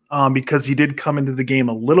soon. Because he did come into the game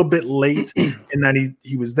a little bit late, in that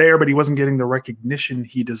he was there, but he wasn't getting the recognition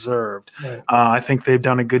he deserved. Right. I think they've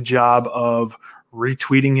done a good job of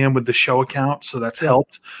retweeting him with the show account, so that's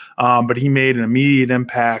helped. But he made an immediate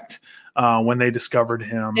impact when they discovered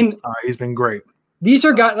him. And he's been great. These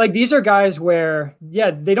are guys where,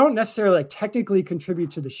 they don't necessarily like technically contribute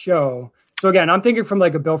to the show. So again, I'm thinking from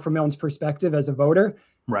like a Bill from Milton's perspective as a voter.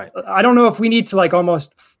 Right. I don't know if we need to like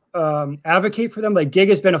almost advocate for them. Like Gig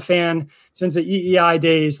has been a fan since the EEI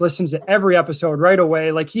days, listens to every episode right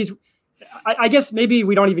away. Like I guess maybe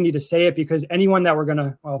we don't even need to say it because anyone that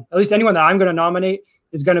at least anyone that I'm going to nominate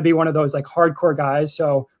is going to be one of those like hardcore guys.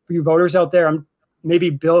 So for you voters out there, maybe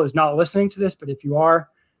Bill is not listening to this, but if you are,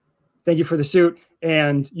 thank you for the suit.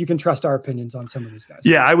 And you can trust our opinions on some of these guys.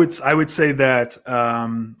 Yeah, I would say that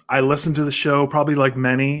I listen to the show probably like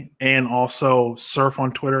many, and also surf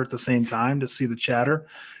on Twitter at the same time to see the chatter.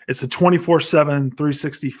 It's a 24/7,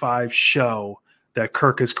 365 show that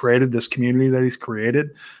Kirk has created, this community that he's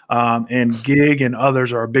created. And Gig and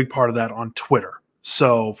others are a big part of that on Twitter.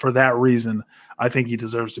 So for that reason, I think he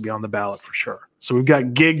deserves to be on the ballot for sure. So we've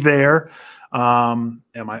got Gig there. Am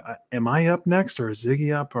I up next, or is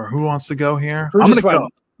Ziggy up, or who wants to go here? I'm gonna go.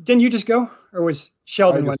 Didn't you just go, or was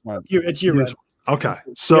Sheldon went? It's you, Red. Okay,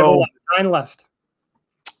 so 9 left.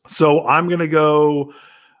 So I'm gonna go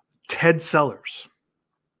Ted Sellers.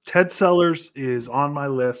 Ted Sellers is on my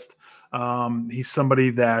list. He's somebody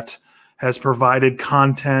that has provided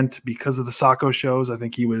content because of the Sacco shows. I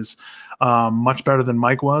think he was much better than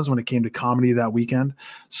Mike was when it came to comedy that weekend.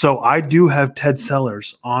 So I do have Ted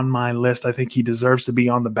Sellers on my list. I think he deserves to be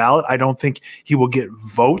on the ballot. I don't think he will get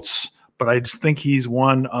votes, but I just think he's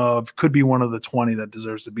could be one of the 20 that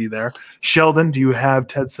deserves to be there. Sheldon, do you have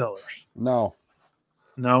Ted Sellers? No.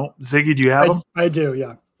 Ziggy, do you have him? I do,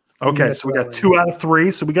 yeah. Okay, so we got 2 out of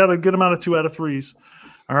 3. So we got a good amount of 2 out of 3s.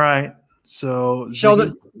 All right. So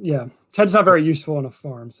Sheldon, Ted's not very useful on a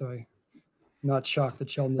farm, so I'm not shocked that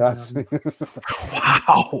Sheldon doesn't have him.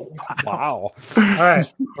 Wow. All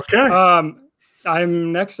right. Okay.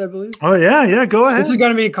 I'm next, I believe. Oh yeah, go ahead. This is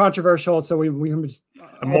going to be controversial, so we can just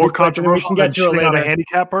more controversial than shitting on a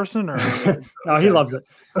handicapped person, or no, he loves it.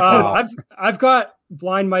 I've got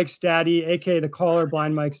Blind Mike's daddy, aka the caller,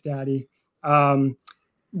 Blind Mike's daddy. One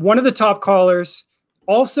of the top callers.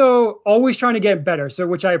 Also, always trying to get better, so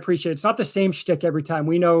which I appreciate. It's not the same shtick every time.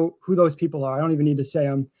 We know who those people are. I don't even need to say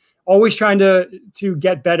them. Always trying to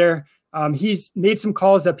get better. He's made some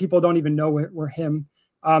calls that people don't even know were him.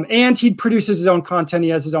 And he produces his own content. He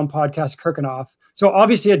has his own podcast, Kirk and HOF. So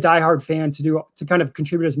obviously a diehard fan to kind of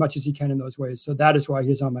contribute as much as he can in those ways. So that is why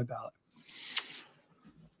he's on my ballot.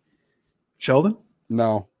 Sheldon?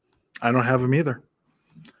 No. I don't have him either.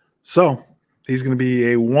 So he's going to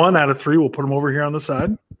be a 1 out of 3. We'll put him over here on the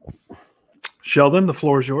side. Sheldon, the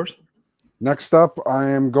floor is yours. Next up,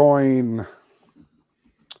 I'm going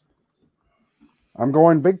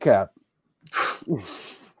Big Cat.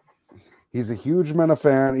 He's a huge Mena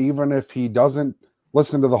fan. Even if he doesn't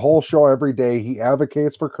listen to the whole show every day, he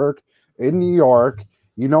advocates for Kirk in New York.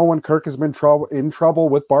 You know, when Kirk has been in trouble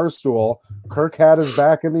with Barstool, Kirk had his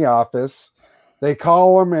back in the office. They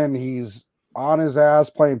call him, and he's on his ass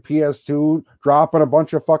playing PS2, dropping a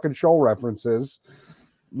bunch of fucking show references.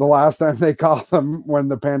 The last time they called him when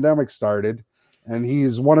the pandemic started, and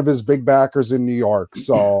he's one of his big backers in New York.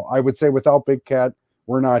 So I would say without Big Cat,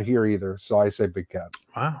 we're not here either. So I say Big Cat.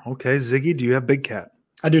 Wow. Okay, Ziggy, do you have Big Cat?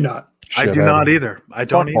 I do not. I do not either. I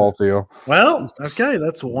don't either. Both of you. Well, okay,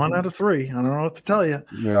 that's 1 out of 3. I don't know what to tell you.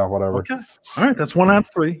 Yeah, whatever. Okay. All right, that's 1 out of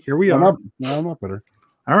 3. Here we are. I'm up with her.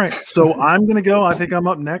 All right, so I'm going to go. I think I'm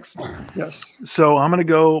up next. Yes. So I'm going to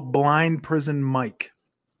go Blind Prison Mike.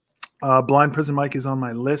 Blind Prison Mike is on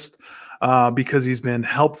my list because he's been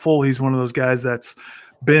helpful. He's one of those guys that's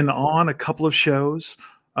been on a couple of shows,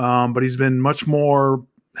 but he's been much more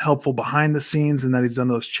helpful behind the scenes in that he's done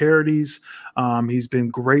those charities. He's been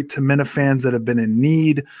great to Minifans that have been in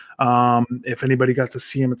need. If anybody got to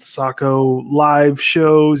see him at the Saco live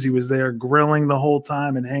shows, he was there grilling the whole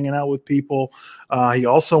time and hanging out with people. He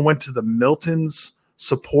also went to the Milton's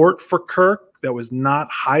support for Kirk that was not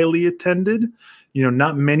highly attended.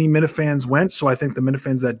 Not many Minifans went, so I think the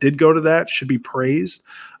Minifans that did go to that should be praised.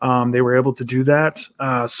 They were able to do that.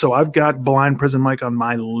 So I've got Blind Prison Mike on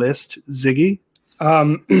my list. Ziggy?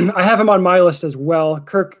 I have him on my list as well.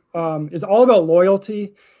 Kirk is all about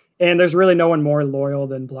loyalty, and there's really no one more loyal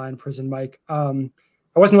than Blind Prison Mike. I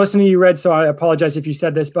wasn't listening to you, Red, so I apologize if you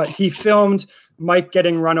said this, but he filmed Mike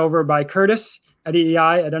getting run over by Curtis at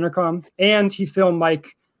EEI at Entercom, and he filmed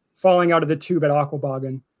Mike falling out of the tube at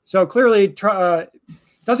Aquaboggin. So clearly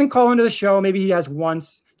doesn't call into the show. Maybe he has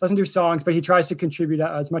once, doesn't do songs, but he tries to contribute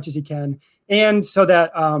as much as he can. And so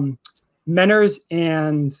that Menners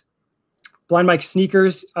and Blind Mike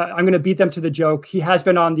sneakers, I'm going to beat them to the joke. He has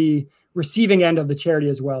been on the receiving end of the charity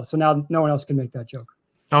as well. So now no one else can make that joke.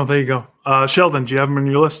 Oh, there you go. Sheldon, do you have him on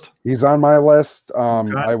your list? He's on my list.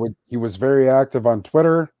 He was very active on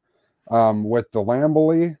Twitter with the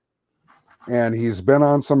Lambley, and he's been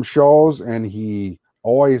on some shows, and he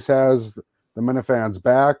always has the Minifans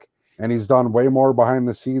back, and he's done way more behind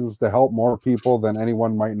the scenes to help more people than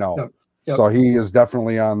anyone might know. Yep. So he is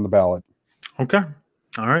definitely on the ballot. Okay.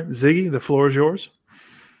 All right, Ziggy, the floor is yours.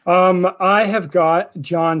 I have got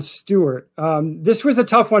Jon Stewart. This was a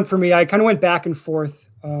tough one for me. I kind of went back and forth,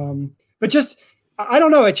 but just I don't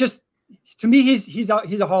know. It just to me he's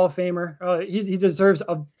a Hall of Famer. He deserves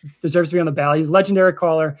to be on the ballot. He's a legendary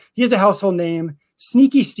caller. He is a household name.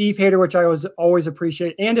 Sneaky Steve hater, which I always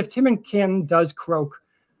appreciate. And if Tim and Ken does croak,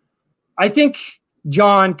 I think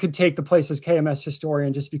John could take the place as KMS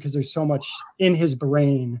historian just because there's so much in his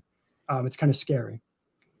brain. It's kind of scary.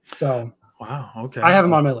 So wow, okay. I have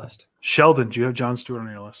him on my list. Sheldon, do you have Jon Stewart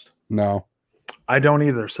on your list? No. I don't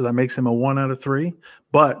either. So that makes him a 1 out of 3.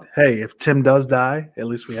 But hey, if Tim does die, at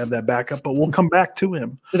least we have that backup. But we'll come back to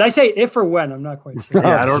him. Did I say if or when? I'm not quite sure.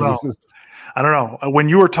 Yeah, I don't know. I don't know. When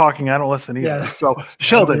you were talking, I don't listen either. Yeah. So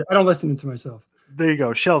Sheldon, I don't listen to myself. There you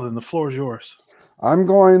go, Sheldon. The floor is yours. I'm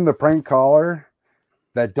going the prank caller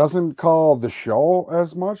that doesn't call the show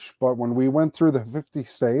as much, but when we went through the 50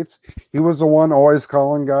 states, he was the one always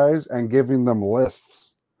calling guys and giving them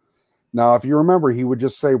lists. Now, if you remember, he would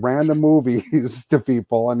just say random movies to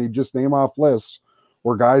people, and he'd just name off lists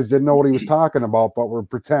where guys didn't know what he was talking about, but would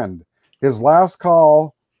pretend. His last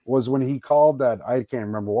call was when he called that, I can't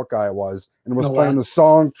remember what guy it was, and was playing the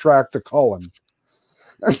soundtrack to Cullen.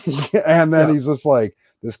 And then he's just like,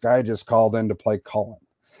 this guy just called in to play Cullen.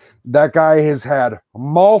 That guy has had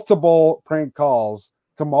multiple prank calls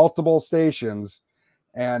to multiple stations,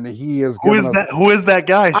 and he is. Who is that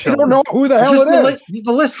guy? I don't know who the hell it is. He's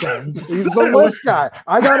the list guy. He's the list guy.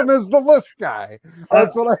 I got him as the list guy.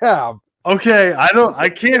 That's what I have. Okay, I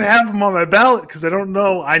can't have him on my ballot because I don't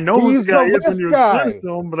know. I know who the guy is when you explain it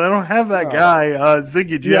to him, but I don't have that guy.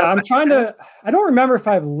 Ziggy, do you have I'm trying to. I don't remember if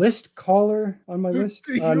I have list caller on my list.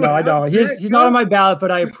 No, I don't. He's not on my ballot,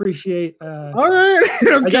 but I appreciate. All right,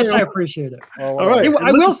 okay. I guess I appreciate it. All right,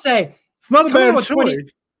 I will say it's not a bad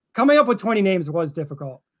choice. Coming up with 20 names was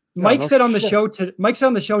difficult. Mike said on the show. Mike said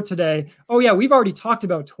on the show today. Oh yeah, we've already talked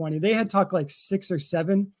about 20. They had talked like 6 or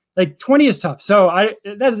 7. Like 20 is tough. So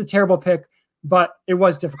that is a terrible pick, but it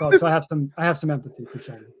was difficult. So I have some empathy for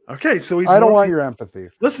Sheldon. Okay, so I don't want your empathy.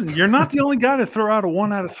 Listen, you're not the only guy to throw out a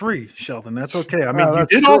 1 out of 3, Sheldon. That's okay. I mean, you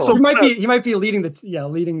did also he might be leading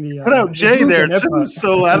the put out Jay there too.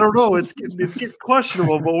 So I don't know. It's getting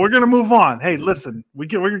questionable, but we're gonna move on. Hey, listen, we're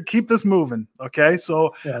gonna keep this moving. Okay,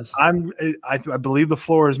 so yes. I believe the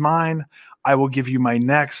floor is mine. I will give you my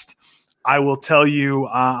next. I will tell you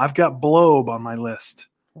I've got Blobe on my list.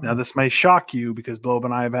 Now, this may shock you because Blobe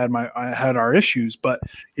and I have had our issues, but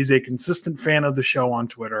he's a consistent fan of the show on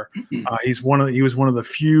Twitter. He was one of the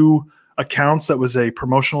few accounts that was a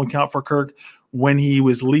promotional account for Kirk. when he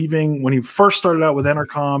was leaving, when he first started out with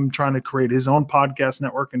Entercom, trying to create his own podcast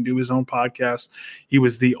network and do his own podcast. He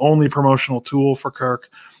was the only promotional tool for Kirk.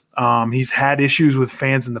 He's had issues with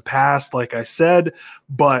fans in the past, like I said,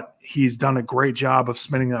 but he's done a great job of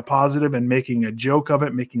spinning that positive and making a joke of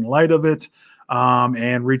it, making light of it,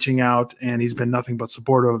 and reaching out. And he's been nothing but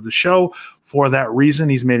supportive of the show. For that reason,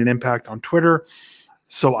 he's made an impact on Twitter.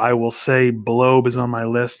 So I will say Blobe is on my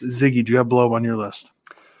list. Ziggy, do you have Blobe on your list?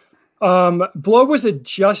 Blobe was a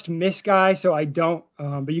just miss guy, so I don't,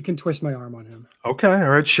 but you can twist my arm on him. Okay. All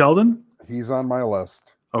right. Sheldon? He's on my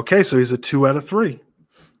list. Okay. So he's a 2 out of 3.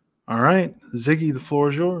 All right. Ziggy, the floor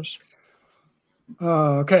is yours.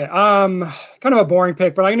 Okay. Kind of a boring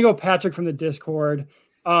pick, but I'm going to go Patrick from the Discord.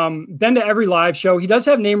 Been to every live show. He does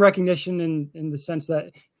have name recognition in the sense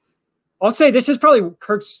that I'll say this is probably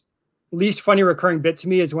Kirk's least funny recurring bit to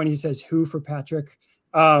me is when he says "who" for Patrick.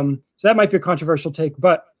 So that might be a controversial take,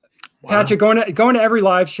 but wow. Patrick going to every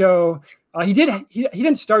live show. He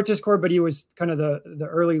didn't start Discord, but he was kind of the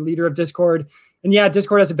early leader of Discord. And yeah,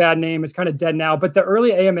 Discord has a bad name. It's kind of dead now, but the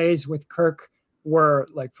early AMAs with Kirk were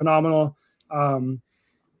like phenomenal. And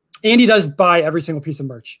he does buy every single piece of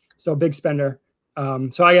merch. So big spender.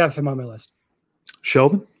 So I have him on my list.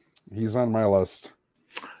 Sheldon? He's on my list.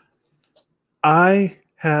 I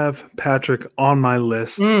have Patrick on my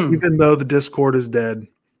list, even though the Discord is dead.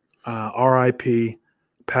 RIP.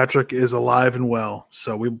 Patrick is alive and well.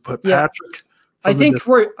 So we put Patrick. I think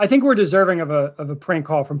we're deserving of a prank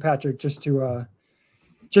call from Patrick just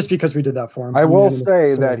because we did that for him. I will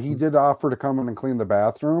say that he did offer to come in and clean the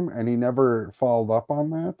bathroom, and he never followed up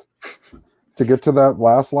on that to get to that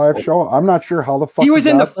last live show. I'm not sure how the fuck he was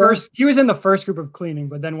in the first group of cleaning,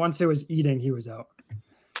 but then once it was eating, he was out.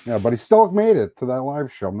 Yeah, but he still made it to that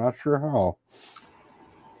live show. I'm not sure how.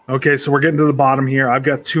 Okay, so we're getting to the bottom here. I've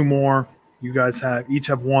got 2 more. You guys each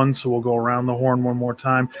have 1, so we'll go around the horn one more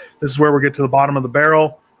time. This is where we get to the bottom of the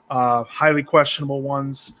barrel. Highly questionable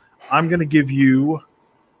ones. I'm going to give you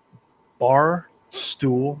Bar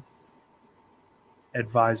Stool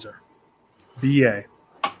Advisor, BA,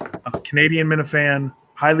 a Canadian Minifan,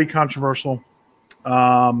 highly controversial.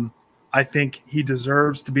 I think he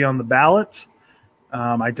deserves to be on the ballot.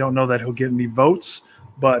 I don't know that he'll get any votes,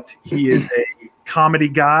 but he is a comedy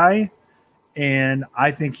guy. And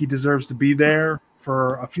I think he deserves to be there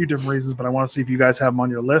for a few different reasons, but I want to see if you guys have him on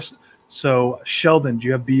your list. So, Sheldon, do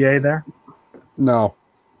you have BA there? No.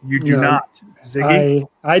 You do not. Ziggy?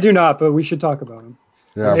 I do not, but we should talk about him.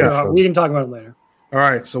 Yeah, we can talk about him later. All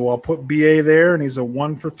right, so I'll put BA there, and he's a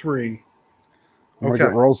 1 for 3. I'm going to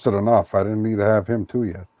get roasted enough. I didn't need to have him too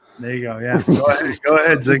yet. There you go, yeah. Go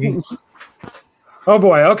ahead, Ziggy. Oh,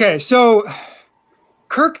 boy. Okay, so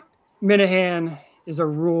Kirk Minahan is a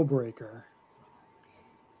rule breaker.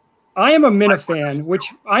 I am a Minifan,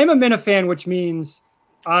 which means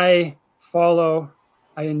I follow,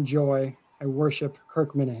 I enjoy, I worship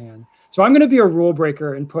Kirk Minahan. So I'm going to be a rule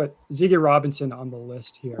breaker and put Ziggy Robinson on the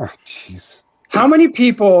list here. Oh, jeez. How many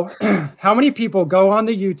people go on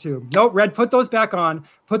the YouTube? No, Red, put those back on.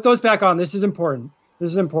 Put those back on. This is important.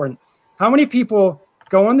 How many people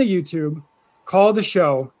go on the YouTube, call the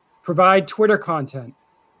show, provide Twitter content,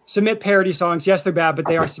 submit parody songs? Yes, they're bad, but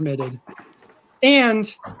they are submitted.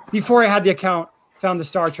 And before I had the account, found the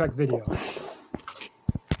Star Trek video.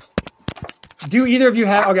 Do either of you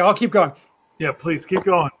have? Okay, I'll keep going. Yeah, please keep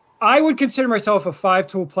going. I would consider myself a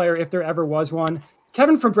 5-tool player if there ever was one.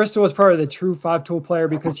 Kevin from Bristol is probably the true 5-tool player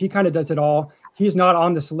because he kind of does it all. He's not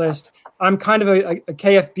on this list. I'm kind of a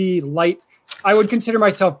KFB light. I would consider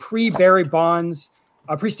myself pre-Barry Bonds,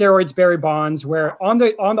 pre-steroids Barry Bonds, where on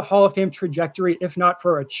the Hall of Fame trajectory, if not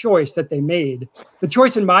for a choice that they made, the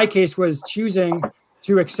choice in my case was choosing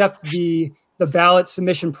to accept the ballot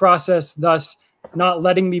submission process, thus not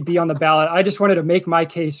letting me be on the ballot. I just wanted to make my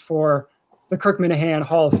case for the Kirk Minahan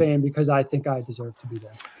Hall of Fame because I think I deserve to be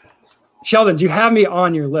there. Sheldon, do you have me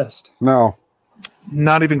on your list? No.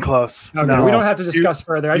 Not even close. Okay, no. We don't have to discuss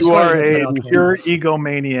further. You are a pure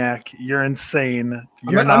egomaniac. You're insane.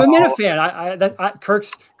 I'm a Minifan.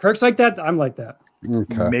 Kirk's like that. I'm like that.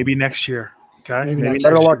 Okay. Maybe next year. Okay. Maybe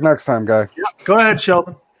better luck next time, guy. Yeah. Go ahead,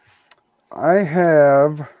 Sheldon. I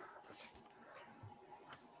have.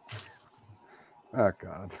 Oh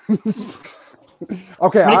God.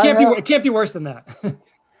 Okay. It can't be worse than that.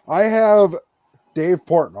 I have Dave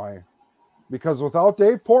Portnoy, because without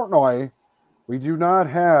Dave Portnoy, we do not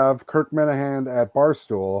have Kirk Minahan at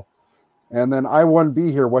Barstool, and then I wouldn't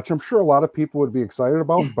be here, which I'm sure a lot of people would be excited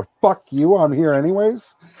about, but fuck you, I'm here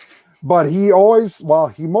anyways. But he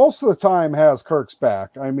most of the time has Kirk's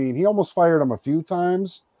back. I mean, he almost fired him a few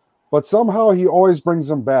times, but somehow he always brings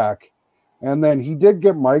him back. And then he did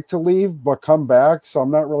get Mike to leave, but come back. So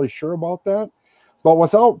I'm not really sure about that. But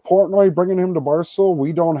without Portnoy bringing him to Barstool,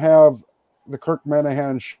 we don't have the Kirk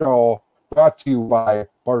Minahan show brought to you by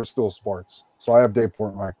Barstool Sports. So I have Dave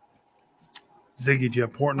Portnoy. Ziggy, do you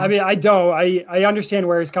have Portnoy? I mean, I don't. I understand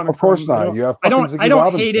where he's coming from. Of course not. You have I don't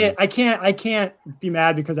Ziggy hate it. Robinson. I can't be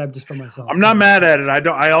mad because I've just for myself. I'm not mad at it.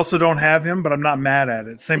 I also don't have him, but I'm not mad at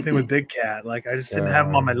it. Same thing with Big Cat. Like I just didn't have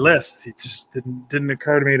him on my list. It just didn't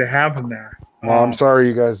occur to me to have him there. Well, I'm sorry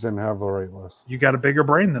you guys didn't have the right list. You got a bigger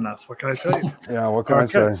brain than us. What can I tell you? Yeah, what can I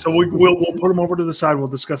say? So we'll put him over to the side. We'll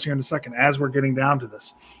discuss here in a second as we're getting down to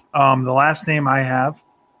this. The last name I have,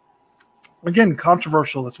 again,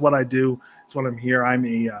 controversial. It's what I do. It's what I'm here. I'm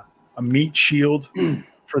a meat shield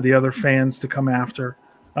for the other fans to come after.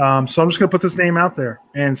 So I'm just going to put this name out there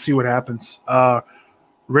and see what happens.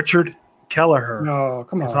 Richard Kelleher. No,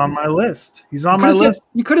 come on. He's on my list. He's on my list.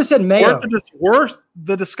 You could have said Mayo. Worth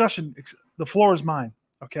the discussion. The floor is mine.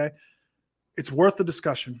 Okay. It's worth the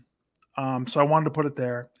discussion. So I wanted to put it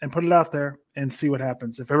there and put it out there and see what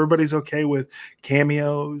happens. If everybody's okay with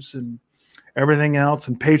cameos and everything else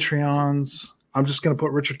and Patreons, I'm just going to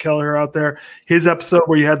put Richard Kelleher out there. His episode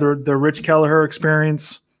where you had the Rich Kelleher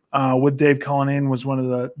experience with Dave Cullinane was one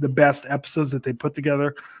of the best episodes that they put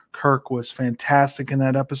together. Kirk was fantastic in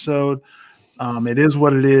that episode. It is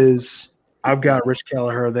what it is. I've got Rich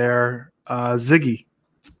Kelleher there. Ziggy.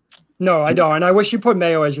 No, I don't. And I wish you put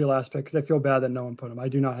Mayo as your last pick because I feel bad that no one put him. I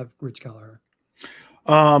do not have Rich Kelleher.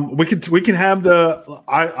 We can have the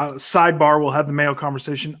sidebar. We'll have the Mayo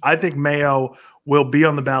conversation. I think Mayo will be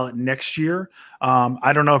on the ballot next year.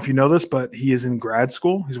 I don't know if you know this, but he is in grad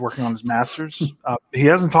school. He's working on his master's. He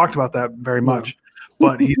hasn't talked about that very much,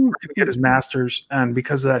 but he's going to get his master's. And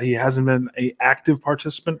because of that, he hasn't been an active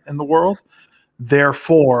participant in the world.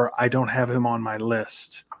 Therefore, I don't have him on my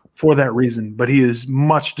list for that reason, but he is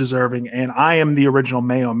much deserving. And I am the original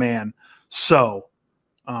Mayo man. So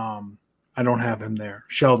I don't have him there.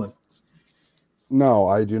 Sheldon. No,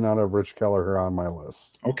 I do not have Rich Kelleher on my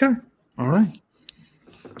list. Okay. All right.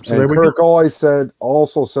 So and Kirk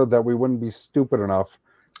also said that we wouldn't be stupid enough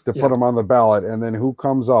to put him on the ballot. And then who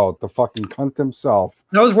comes out? The fucking cunt himself.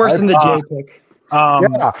 That was worse than the J pick.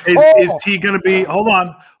 Is he going to be – hold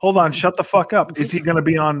on. Shut the fuck up. Is he going to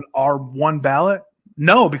be on our one ballot?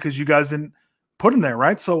 No, because you guys didn't put him there,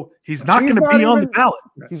 right? So he's not going to be on the ballot.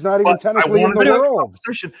 He's not even technically in the world.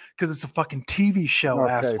 Because it's a fucking TV show,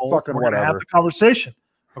 okay, asshole. Fucking we're going to have the conversation,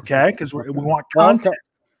 okay? Because we want content.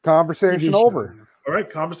 Conversation over. All right,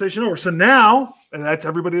 conversation over. So now, and that's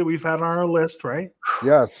everybody that we've had on our list, right?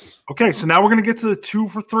 Yes. Okay, so now we're going to get to the 2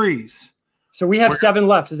 for 3s. So we have 7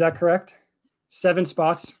 left. Is that correct? 7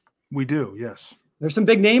 spots? We do, yes. There's some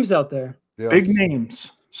big names out there. Yes. Big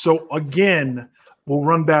names. So again, we'll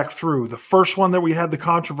run back through. The first one that we had the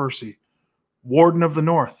controversy, Warden of the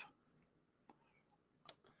North.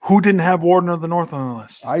 Who didn't have Warden of the North on the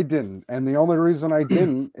list? I didn't. And the only reason I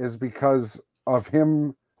didn't is because of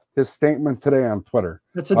his statement today on Twitter.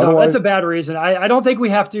 That's a bad reason. I don't think we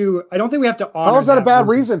have to honor. How is that a bad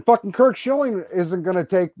reason? Fucking Kirk Schilling isn't going to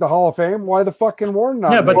take the Hall of Fame. Why the fucking Warden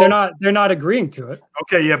not? Yeah, but they're not agreeing to it.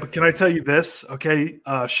 Okay, yeah, but can I tell you this? Okay,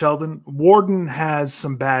 Sheldon, Warden has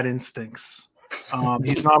some bad instincts.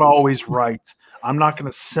 He's not always right. I'm not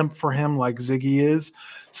going to simp for him like Ziggy is.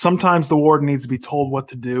 Sometimes the Warden needs to be told what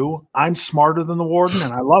to do. I'm smarter than the Warden,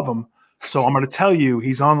 and I love him. So I'm going to tell you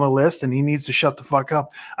he's on the list, and he needs to shut the fuck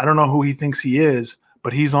up. I don't know who he thinks he is,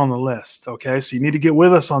 but he's on the list, okay? So you need to get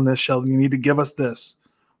with us on this, Sheldon. You need to give us this.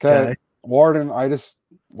 Okay. Warden, I just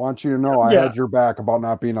want you to know I had your back about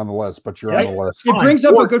not being on the list, but you're on the list. It brings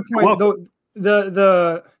up a good point.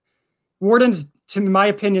 The Warden's, to my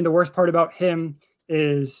opinion, the worst part about him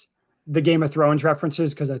is the Game of Thrones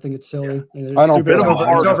references because I think it's silly. Yeah. It's stupid.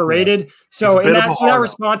 It's overrated. So in that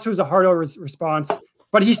response was a hard response.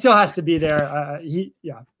 But he still has to be there.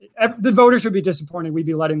 The voters would be disappointed. We'd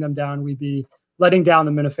be letting them down. We'd be letting down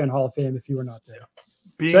the Minifan Hall of Fame if he were not there.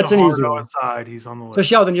 Being that's an easy one. Aside, he's on the list. So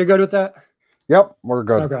Sheldon, you're good with that? Yep, we're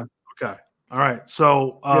good. Okay. All right.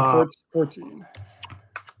 So 14.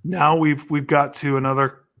 Now we've got to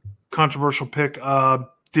another controversial pick.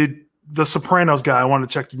 Did the Sopranos guy? I want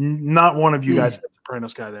to check. Not one of you guys had the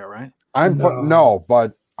Sopranos guy there, right?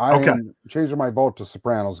 But I am changing my vote to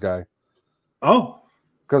Sopranos guy. Oh.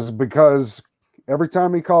 Because every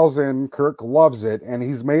time he calls in, Kirk loves it, and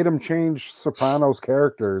he's made him change Sopranos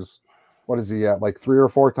characters. What is he at? Like 3 or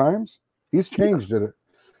 4 times? He's changed it.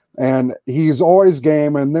 And he's always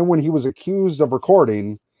game. And then when he was accused of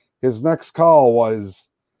recording, his next call was,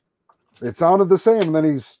 it sounded the same. And then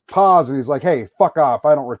he's paused and he's like, hey, fuck off.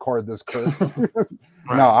 I don't record this, Kirk.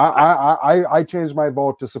 Right. No, I changed my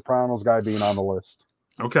vote to Sopranos guy being on the list.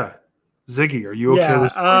 Okay. Ziggy, are you okay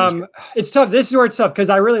with it's tough. This is where it's tough because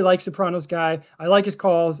I really like Sopranos guy. I like his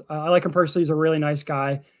calls. I like him personally. He's a really nice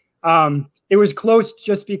guy. It was close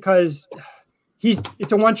just because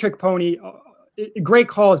it's a one-trick pony. Great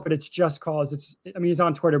calls, but it's just calls. He's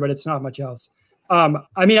on Twitter, but it's not much else.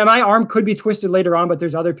 My arm could be twisted later on, but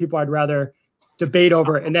there's other people I'd rather debate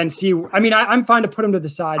over and then see. I'm fine to put him to the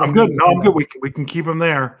side. I'm good. No, I'm good. We can keep him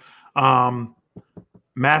there.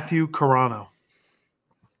 Matthew Carano.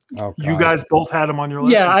 Oh, you guys both had him on your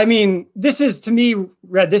list. Yeah, this is, to me,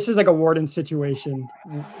 Red, this is like a Warden situation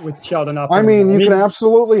with Sheldon up. You can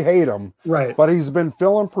absolutely hate him. Right. But he's been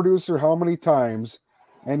fill-in producer how many times?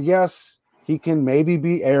 And yes, he can maybe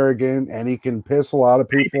be arrogant and he can piss a lot of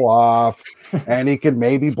people off and he can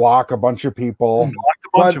maybe block a bunch of people.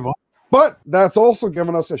 But that's also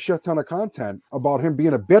given us a shit ton of content about him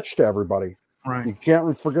being a bitch to everybody. Right. You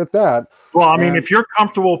can't forget that. Well, if you're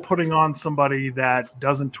comfortable putting on somebody that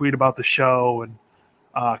doesn't tweet about the show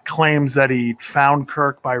and claims that he found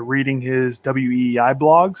Kirk by reading his WEI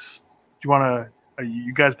blogs, do you want to?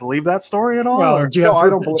 You guys believe that story at all? Well, do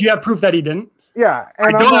you have proof that he didn't? Yeah,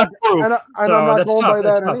 and I'm not going by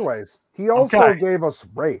that anyways. He also gave us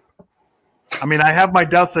rape. I have my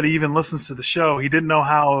doubts that he even listens to the show. He didn't know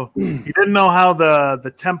how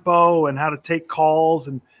the tempo and how to take calls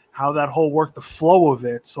and how that whole worked, the flow of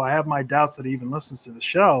it. So I have my doubts that he even listens to the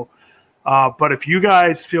show. But if you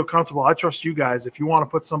guys feel comfortable, I trust you guys. If you want to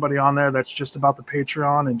put somebody on there that's just about the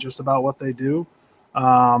Patreon and just about what they do,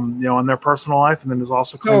 in their personal life, and then there's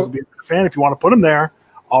also claims to be a fan. If you want to put them there,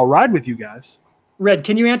 I'll ride with you guys. Red,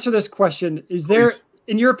 can you answer this question? Is there,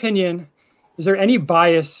 in your opinion, is there any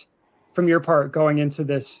bias from your part going into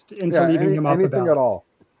this, leaving him off the ballot? Anything at all?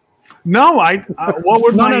 No, what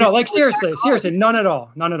would no. Like seriously, none at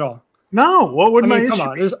all. No, what would my issue? Come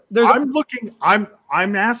on, be?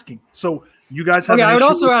 I'm asking. So you guys have. Okay, I would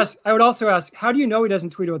also ask. How do you know he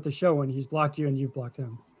doesn't tweet about the show when he's blocked you and you've blocked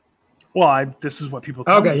him? Well, this is what people.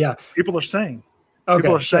 Tell me. Yeah. People are saying. Okay,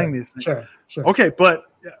 people are saying these things. Sure. Okay, but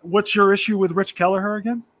what's your issue with Rich Kelleher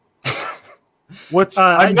again? What's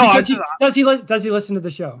does he listen to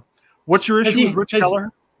the show? What's your issue with Rich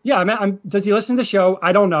Kelleher? Yeah, does he listen to the show?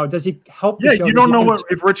 I don't know. Does he help the show? You don't know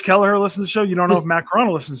if Rich Kelleher listens to the show. You don't know if Matt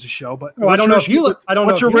Carano listens to the show. But I don't know if you. I don't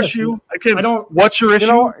know. What's your issue? What's your issue,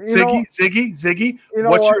 Ziggy?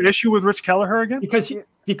 What's your issue with Rich Kelleher again?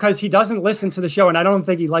 Because he doesn't listen to the show, and I don't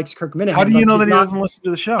think he likes Kirk Minnihan. How do you know that he doesn't listen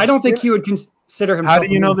to the show? I don't think he would consider himself. How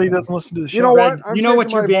do you know that he doesn't listen to the show? You know what? You know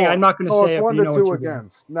what you're being. I'm not going to say it. It's 1-2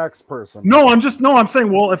 against. Next person. No, I'm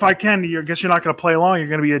saying, well, if I can, I guess you're not going to play along. You're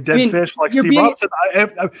going to be a dead fish like Steve Robinson.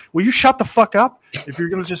 Will you shut the fuck up? If you're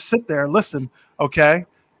going to just sit there, listen, okay?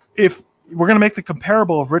 If we're going to make the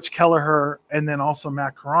comparable of Rich Kelleher and then also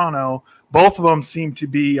Matt Carano, both of them seem to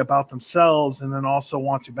be about themselves and then also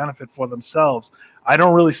want to benefit for themselves. I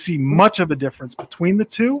don't really see much of a difference between the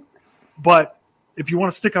two, but if you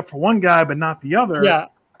want to stick up for one guy but not the other,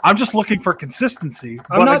 I'm just looking for consistency.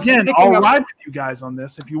 But again, I'll ride with you guys on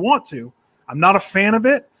this if you want to. I'm not a fan of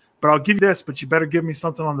it, but I'll give you this, but you better give me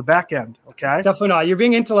something on the back end, okay? Definitely not. You're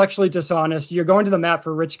being intellectually dishonest. You're going to the mat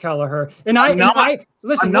for Rich Kelleher.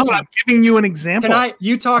 Listen. I'm giving you an example.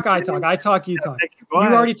 You talk, I talk. I talk, you talk. You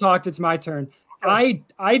already talked. It's my turn. Okay.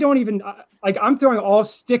 I don't even I'm throwing all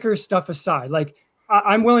sticker stuff aside.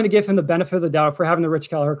 I'm willing to give him the benefit of the doubt for having the Rich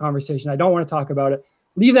Kelleher conversation. I don't want to talk about it.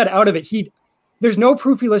 Leave that out of it. There's no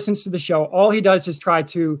proof he listens to the show. All he does is try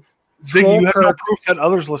to. Ziggy, you have no proof that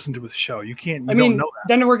others listen to the show. You can't. You don't know that.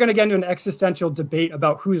 Then we're going to get into an existential debate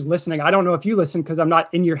about who's listening. I don't know if you listen because I'm not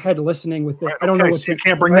in your head listening with it. Right, I don't know. So you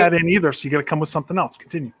can't bring that in either. So you got to come with something else.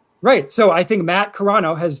 Continue. Right. So I think Matt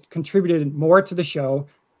Carano has contributed more to the show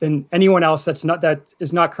than anyone else that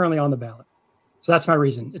is not currently on the ballot. So that's my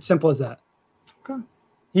reason. It's simple as that. Okay.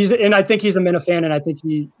 I think he's a Minifan, and I think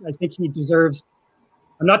he deserves.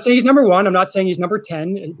 I'm not saying he's number 1. I'm not saying he's number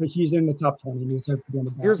 10, but he's in the top 20. He deserves to be on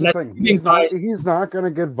the ballot. Here's the thing: he's not going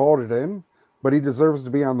to get voted in, but he deserves to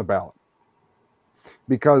be on the ballot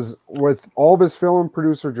because with all of his film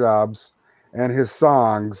producer jobs and his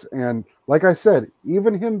songs, and like I said,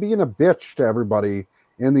 even him being a bitch to everybody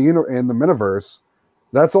in the Miniverse,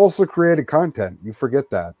 that's also created content. You forget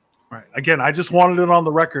that. Right. Again, I just wanted it on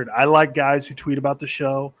the record. I like guys who tweet about the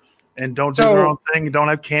show and don't do their own thing and don't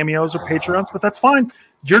have cameos or Patreons, but that's fine.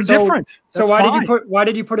 You're different. So why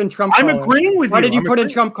did you put in Trump I'm caller? Agreeing with you. Why did you put in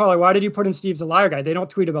Trump caller? Why did you put in Steve's a liar guy? They don't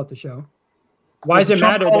tweet about the show. Why does it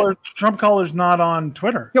matter? Trump caller's not on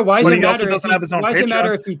Twitter. Yeah, why does it matter? Why does it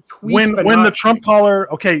matter if he tweets? When the Trump caller,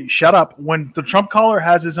 okay, shut up. When the Trump caller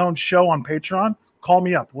has his own show on Patreon, call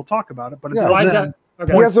me up. We'll talk about it. But why is that?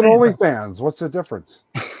 Okay. He has an saying. OnlyFans. What's the difference?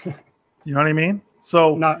 You know what I mean?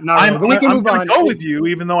 So Not I'm really, but we can move going on. to go with you,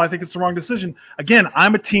 even though I think it's the wrong decision. Again,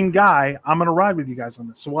 I'm a team guy. I'm going to ride with you guys on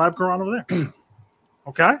this. So we'll have Caron over there.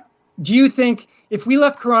 Okay? Do you think if we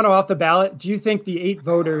left Carano off the ballot, do you think the 8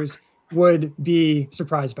 voters would be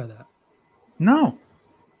surprised by that? No.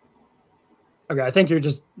 Okay, I think you're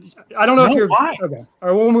just. I don't know if you're. Why? Okay, all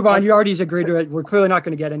right, we'll move on. You already agreed to it. We're clearly not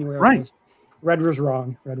going to get anywhere. Right. Red was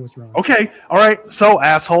wrong. Red was wrong. Okay. All right. So,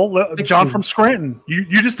 asshole, John from Scranton, you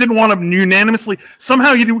just didn't want to unanimously.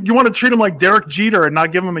 Somehow you want to treat him like Derek Jeter and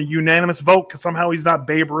not give him a unanimous vote because somehow he's not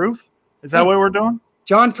Babe Ruth. Is that what we're doing?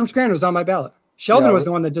 John from Scranton was on my ballot. Sheldon was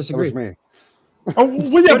the one that disagreed. That was me. Oh,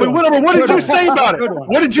 well, yeah, but whatever. What did you say about it?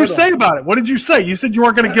 What did you say about it? What did you say? You said you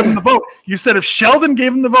weren't going to give him the vote. You said if Sheldon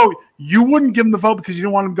gave him the vote, you wouldn't give him the vote because you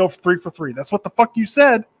didn't want him to go 3 for 3. That's what the fuck you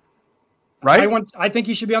said, right? I think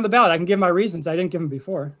he should be on the ballot. I can give my reasons. I didn't give him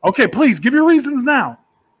before. Okay, please give your reasons now.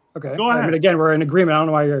 Okay, go ahead. But again, we're in agreement. I don't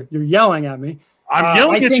know why you're yelling at me. I'm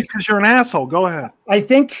yelling at you because you're an asshole. Go ahead. I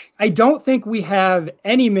don't think we have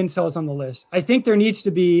any min cells on the list. I think there needs to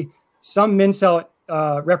be some min cell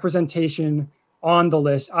representation on the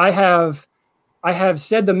list. I have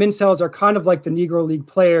said the min cells are kind of like the Negro League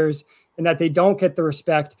players and that they don't get the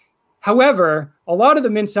respect. However, a lot of the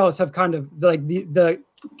min cells have kind of like the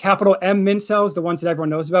capital M min cells, the ones that everyone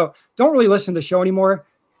knows about, don't really listen to the show anymore.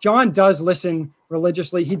 John does listen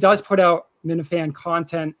religiously. He does put out Minifan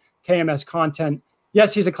content, KMS content.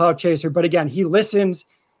 Yes, he's a cloud chaser, but again, he listens.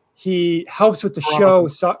 He helps with the show,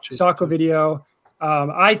 Soccer video.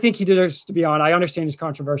 I think he deserves to be on. I understand he's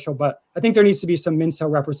controversial, but I think there needs to be some min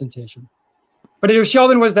cell representation. But it was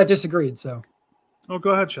Sheldon that disagreed. So,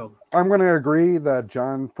 go ahead, Sheldon. I'm going to agree that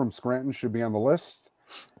John from Scranton should be on the list.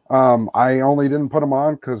 I only didn't put him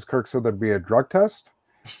on because Kirk said there'd be a drug test,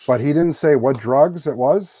 but he didn't say what drugs it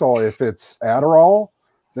was. So if it's Adderall,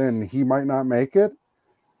 then he might not make it.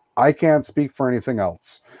 I can't speak for anything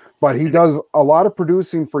else, but he does a lot of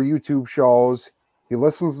producing for YouTube shows. He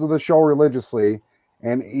listens to the show religiously.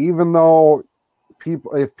 And even though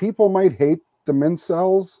people might hate the min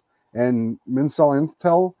cells and min cell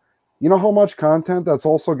intel, you know how much content that's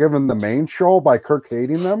also given the main show by Kirk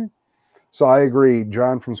hating them? So I agree.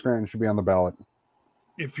 John from Scranton should be on the ballot.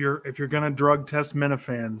 If you're going to drug test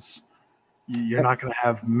Minifans, you're not going to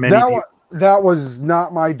have many people. That was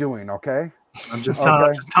not my doing, okay? I'm just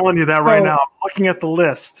telling you that right now. I'm looking at the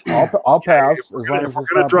list. I'll pass. If we're going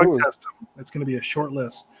to drug test them, it's going to be a short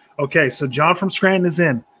list. Okay, so John from Scranton is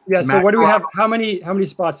in. Yeah. So what do we have? How many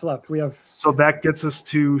spots left? We have. So that gets us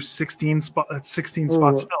to 16 spots. 16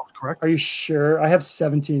 spots filled. Correct? Are you sure? I have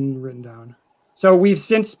 17 written down. So we've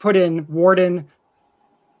since put in Warden,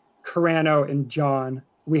 Carano, and John.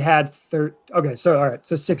 We had Okay. So all right.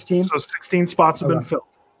 So 16. So 16 spots have been filled.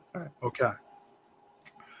 All right. Okay.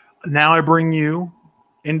 Now I bring you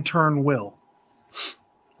intern Will.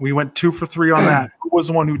 We went 2 for 3 on that. Who was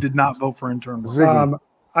the one who did not vote for intern Will?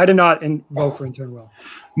 I did not vote for intern Will.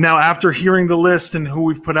 Now, after hearing the list and who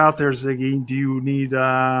we've put out there, Ziggy, do you need,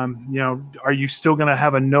 are you still going to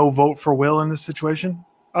have a no vote for Will in this situation?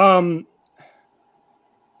 Can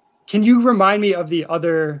you remind me of the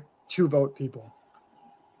other 2 vote people?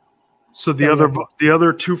 So the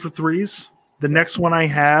other 2 for 3s. The next one I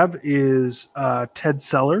have is Ted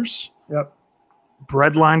Sellers. Yep.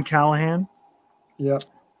 Breadline Callahan. Yep.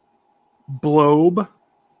 Blobe.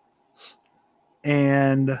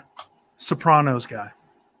 And Sopranos guy.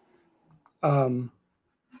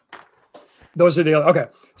 Those are the other. Okay.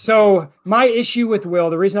 So my issue with Will,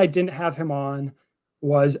 the reason I didn't have him on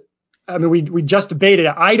was, we just debated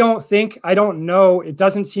it. I don't know. It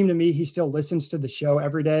doesn't seem to me he still listens to the show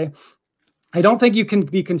every day. I don't think you can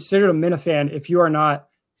be considered a Minifan if you are not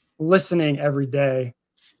listening every day.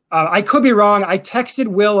 I could be wrong. I texted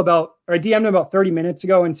Will I DM'd him about 30 minutes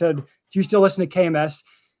ago and said, do you still listen to KMS?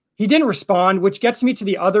 He didn't respond, which gets me to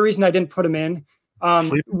the other reason I didn't put him in.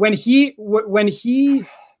 When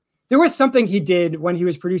there was something he did when he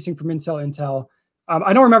was producing for Mincel Intel.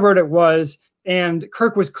 I don't remember what it was. And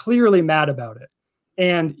Kirk was clearly mad about it.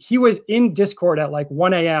 And he was in Discord at like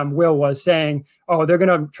 1 a.m. Will was saying, oh, they're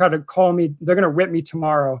going to try to call me. They're going to rip me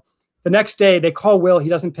tomorrow. The next day they call Will. He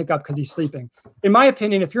doesn't pick up because he's sleeping. In my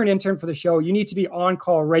opinion, if you're an intern for the show, you need to be on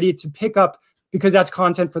call, ready to pick up because that's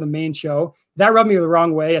content for the main show. That rubbed me the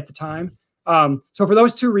wrong way at the time. So for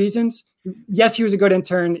those 2 reasons, yes, he was a good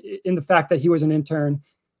intern in the fact that he was an intern.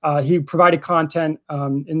 He provided content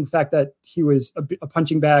in the fact that he was a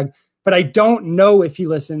punching bag. But I don't know if he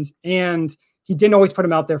listens, and he didn't always put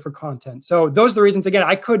him out there for content. So those are the reasons. Again,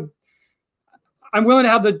 I'm willing to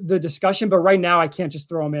have the discussion, but right now I can't just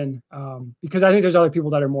throw him in because I think there's other people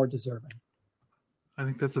that are more deserving. I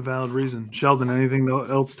think that's a valid reason. Sheldon, anything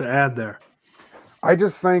else to add there? I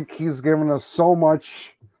just think he's given us so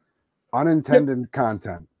much unintended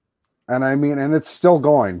content. And I mean, and it's still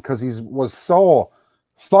going because he was so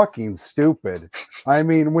fucking stupid. I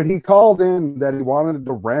mean, when he called in that he wanted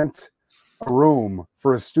to rent a room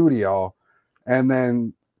for a studio and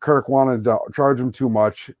then Kirk wanted to charge him too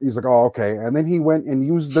much, he's like, oh, okay. And then he went and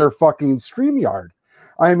used their fucking StreamYard.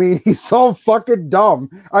 I mean, he's so fucking dumb.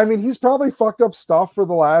 I mean, he's probably fucked up stuff for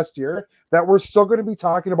the last year that we're still going to be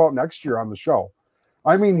talking about next year on the show.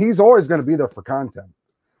 I mean, he's always going to be there for content.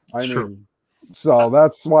 I mean, so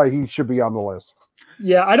that's why he should be on the list.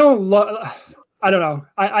 Yeah, I don't know.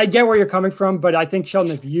 I get where you're coming from, but I think,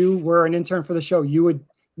 Sheldon, if you were an intern for the show, you would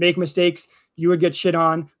make mistakes, you would get shit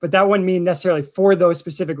on, but that wouldn't mean necessarily for those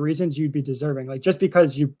specific reasons you'd be deserving. Like, just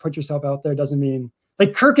because you put yourself out there doesn't mean,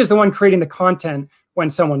 like, Kirk is the one creating the content when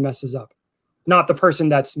someone messes up, not the person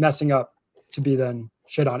that's messing up to be then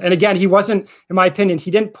shit on. And again, he wasn't, in my opinion, he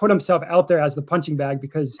didn't put himself out there as the punching bag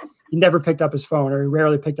because he never picked up his phone, or he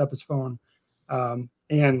rarely picked up his phone.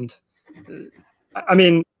 And I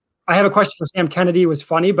mean, I have a question for Sam Kennedy. It was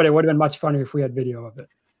funny, but it would have been much funnier if we had video of it.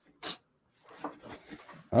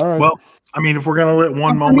 All right. Well, I mean, if we're going to let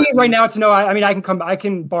one moment right now to know, I mean, I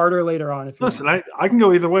can barter later on. If you listen, I can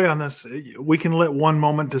go either way on this. We can let one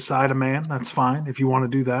moment decide a man. That's fine. If you want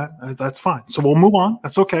to do that, that's fine. So we'll move on.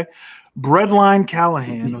 That's okay. Breadline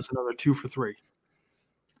Callahan was another 2 for 3.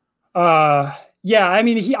 Yeah, I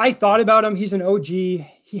mean, I thought about him. He's an OG.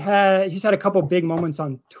 He's had a couple big moments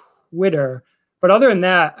on Twitter, but other than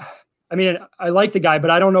that, I mean, I like the guy, but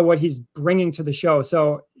I don't know what he's bringing to the show.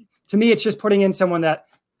 So to me, it's just putting in someone that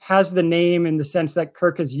has the name in the sense that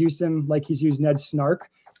Kirk has used him, like he's used Ned Snark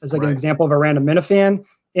as like an example of a random Minifan.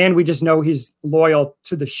 And we just know he's loyal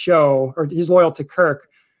to the show, or he's loyal to Kirk.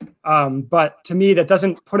 But to me, that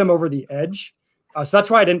doesn't put him over the edge. So that's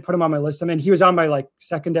why I didn't put him on my list. I mean, he was on my like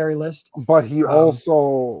secondary list. But he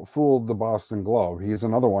also fooled the Boston Globe. He's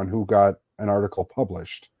another one who got an article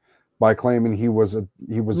published by claiming he was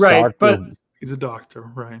right, doctor. but he's a doctor,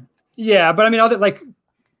 right? Yeah, but I mean, other like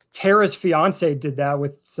Tara's fiance did that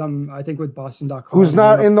with I think with Boston.com. Who's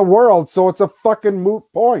not in the world, so it's a fucking moot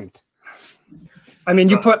point. I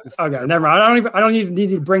mean, okay, never mind. I don't even need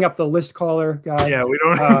to bring up the list caller guy. Yeah, we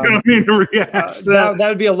don't need to react. That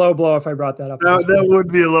would be a low blow if I brought that up. That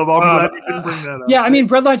would be a low blow. I'm glad you didn't bring that up. Yeah, I mean,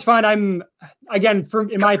 Breadline's fine. In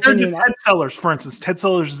my opinion, Ted Sellers, for instance. Ted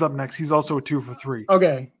Sellers is up next. He's also a 2 for 3.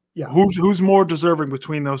 Okay, yeah. Who's more deserving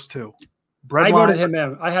between those two? Breadline? I voted him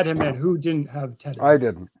in. I had him in. Who didn't have Ted? I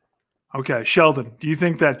didn't. Okay, Sheldon, do you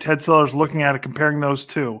think that Ted Sellers, looking at it, comparing those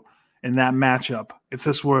two in that matchup, if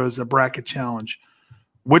this was a bracket challenge,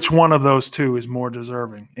 which one of those two is more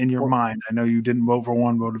deserving in your mind? I know you didn't vote for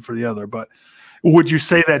one, voted for the other, but would you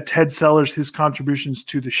say that Ted Sellers, his contributions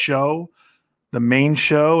to the show, the main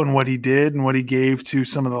show, and what he did and what he gave to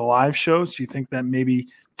some of the live shows, do you think that maybe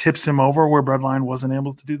tips him over where Breadline wasn't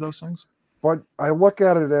able to do those things? But I look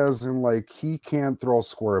at it as in like he can't throw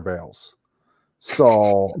square bales.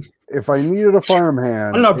 So if I needed a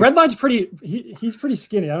farmhand, I don't know. Breadline's he's pretty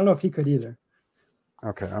skinny. I don't know if he could either.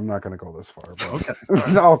 Okay, I'm not going to go this far. But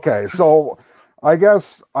Okay. Okay, so I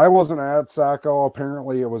guess I wasn't at Sacco.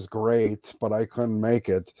 Apparently it was great, but I couldn't make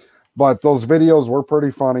it. But those videos were pretty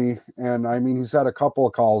funny. And I mean, he's had a couple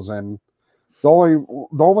of calls in. The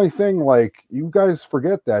only thing, like, you guys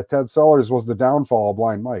forget that Ted Sellers was the downfall of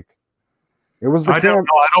Blind Mike. It was the I don't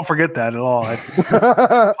forget that at all.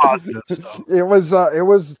 Positive. So. It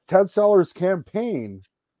was Ted Sellers' campaign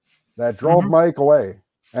that drove Mike away.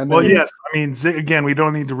 And then yes, I mean, again, we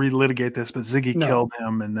don't need to relitigate this, but Ziggy killed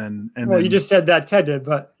him, and then you just said that Ted did,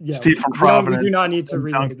 but yeah, Steve from Providence. We do not need to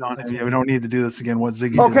relitigate it. Yeah, we don't need to do this again. What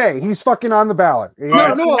Ziggy? Okay, did. He's fucking on the ballot.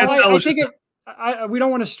 I think we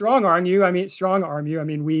don't want to strong arm you. I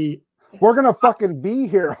mean, we're gonna fucking be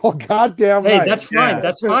here all goddamn night. Hey, that's fine. Yeah.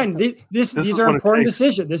 That's fine. These are important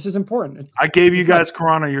decisions. This is important. I gave you guys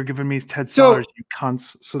Corona. You're giving me Ted Sellers, you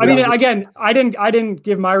cunts. So I mean, again, I didn't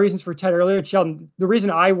give my reasons for Ted earlier, Sheldon. The reason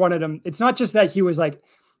I wanted him, it's not just that he was like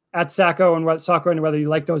at Sacco and whether you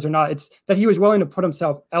like those or not. It's that he was willing to put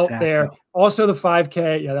himself out there. Also the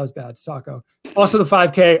 5K. Yeah, that was bad. Sacco. Also the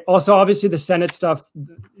 5K. Also, obviously the Senate stuff.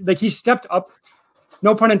 Like he stepped up.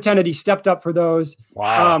 No pun intended. He stepped up for those.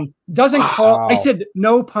 Wow. Doesn't call. I said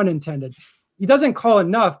no pun intended. He doesn't call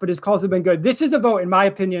enough, but his calls have been good. This is a vote, in my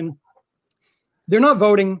opinion. They're not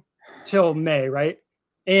voting till May, right?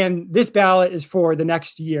 And this ballot is for the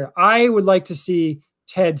next year. I would like to see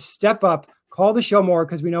Ted step up, call the show more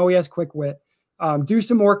because we know he has quick wit, do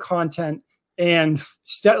some more content, and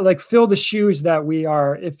fill the shoes that we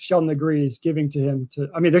are, if Sheldon agrees, giving to him.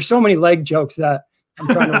 I mean, there's so many leg jokes that I'm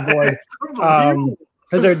trying to avoid.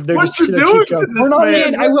 Because they're what just you doing cheap to jokes. this We're not man?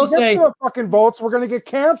 even And I will gonna get say- to the fucking votes. We're gonna get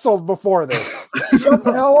canceled before this. Shut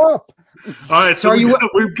the hell up. All right, so So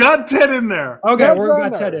we've got Ted in there. Okay, Ted's we're on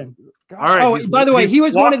got there. Ted in. God. All right. Oh, by the way, he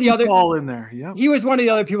was one of the walking other- tall in there. Yeah. He was one of the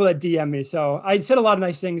other people that DM'd me, so I said a lot of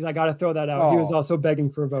nice things. I got to throw that out. He was Oh. also begging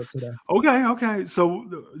for a vote today. Okay. So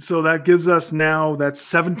that gives us now that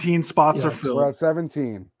 17 spots are Yes. filled. We're at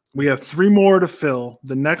 17. We have 3 more to fill.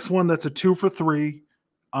 The next one that's a 2 for 3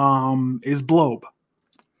 is Blobe.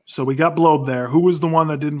 So we got Blobe there. Who was the one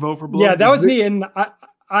that didn't vote for Blobe? Yeah, that was me, and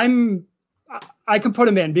I could put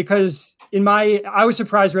him in because I was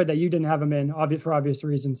surprised, Red, that you didn't have him in, for obvious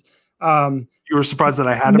reasons. You were surprised that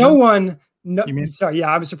I had him? No in? one. No, You mean- sorry, yeah,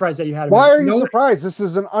 I was surprised that you had him. Why in. are you No- surprised? This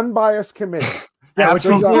is an unbiased committee. Yeah, which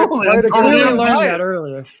we Absolutely. Right I'm again. totally clearly learned that unbiased.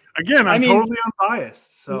 earlier. Again, I'm I mean, totally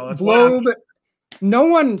unbiased. So that's why I'm- Globe. No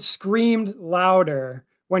one screamed louder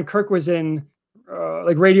when Kirk was in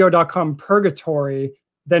like radio.com purgatory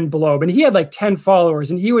than Blobe. And he had like 10 followers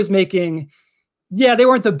and he was making, they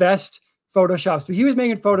weren't the best Photoshops, but he was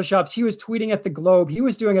making Photoshops. He was tweeting at the Globe. He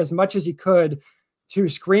was doing as much as he could to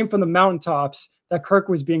scream from the mountaintops that Kirk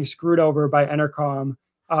was being screwed over by Entercom.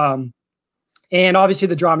 And obviously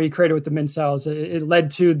the drama he created with the Mincels, it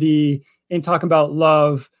led to in talking about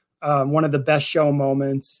love, one of the best show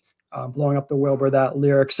moments, blowing up the Wilbur, that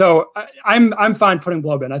lyric. So I'm fine putting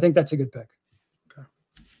Blobe in. I think that's a good pick.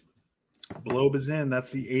 Blobe is in. That's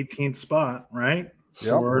the 18th spot, right?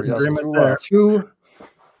 So Yep, we're in yes, agreement 2 there. left.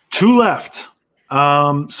 2 left.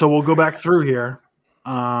 So we'll go back through here.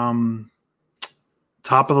 Top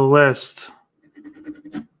of the list.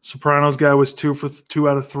 Sopranos guy was 2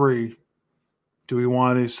 out of 3. Do we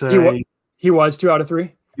want to say He was 2 out of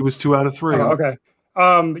 3. he was 2 out of 3? Oh, okay.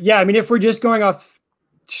 Yeah, I mean, if we're just going off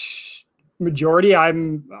majority, I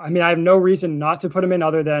have no reason not to put him in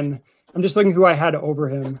other than I'm just looking who I had over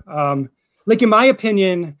him. Like in my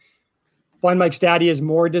opinion, Blind Mike's daddy is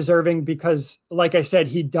more deserving because, like I said,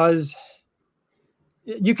 you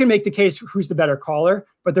can make the case who's the better caller,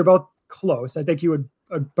 but they're both close. I think you would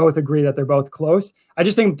both agree that they're both close. I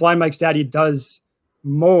just think Blind Mike's daddy does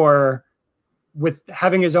more with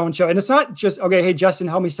having his own show. And it's not just, okay, hey, Justin,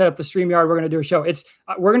 help me set up the StreamYard. We're going to do a show. It's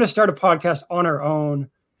we're going to start a podcast on our own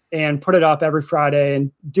and put it up every Friday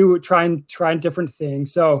and try different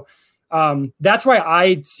things. So that's why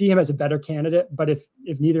I see him as a better candidate. But if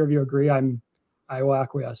neither of you agree, I will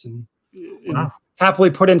acquiesce and happily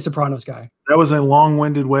put in Sopranos guy. That was a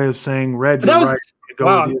long-winded way of saying Red. That You're was- right. Go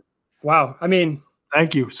Wow. with you. Wow. I mean,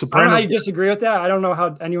 Thank you. I don't know Sopranos how you disagree with that. I don't know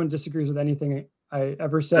how anyone disagrees with anything I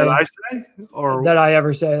ever say that I say? Or that I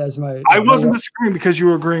ever say as my. I wasn't disagreeing because you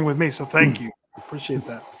were agreeing with me, so thank you. Appreciate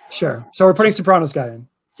that. Sure. So we're putting Sopranos guy in.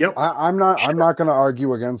 Yep. I'm not going to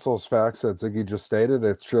argue against those facts that Ziggy just stated.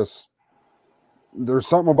 It's just there's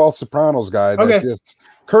something about Sopranos guy that Okay. just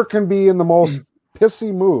Kirk can be in the most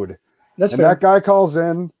pissy mood, That's and fair. that guy calls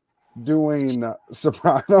in doing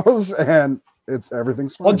Sopranos, and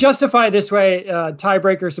everything's fine. I'll justify it this way.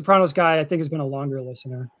 Tiebreaker, Sopranos guy, I think, has been a longer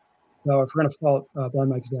listener. So if we're going to fault Blind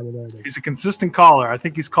Mike's dad there. He's a consistent caller. I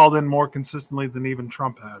think he's called in more consistently than even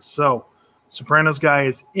Trump has. So Sopranos guy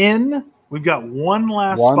is in. We've got one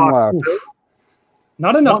last One spot. left.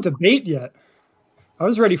 Not enough debate yet. I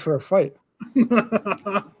was ready for a fight.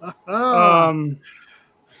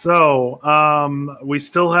 We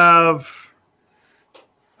still have,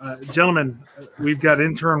 gentlemen, we've got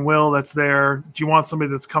intern Will that's there. Do you want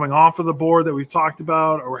somebody that's coming off of the board that we've talked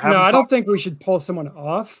about? Or No, I don't think we should pull someone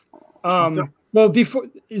off. Well, before,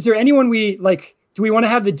 is there anyone we like? Do we want to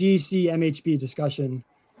have the DC MHB discussion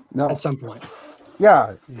No. at some point?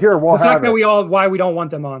 Yeah, here we'll The fact have that it. why we don't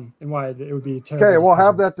want them on and why it would be terrible. Okay, we'll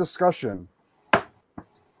have that discussion.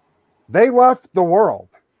 They left the world.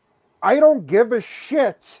 I don't give a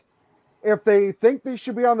shit if they think they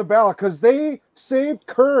should be on the ballot because they saved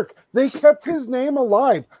Kirk. They kept his name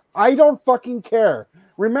alive. I don't fucking care.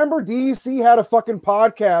 Remember, DEC had a fucking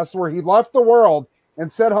podcast where he left the world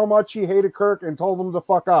and said how much he hated Kirk and told him to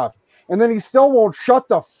fuck off. And then he still won't shut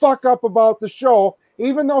the fuck up about the show,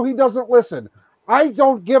 even though he doesn't listen. I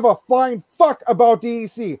don't give a flying fuck about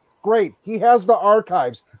DEC. Great. He has the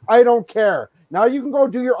archives. I don't care. Now you can go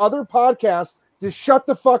do your other podcast. Just shut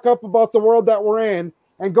the fuck up about the world that we're in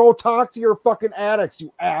and go talk to your fucking addicts,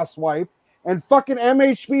 you asswipe. And fucking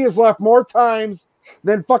MHB has left more times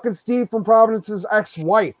than fucking Steve from Providence's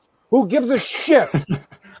ex-wife. Who gives a shit?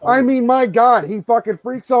 I mean, my God, he fucking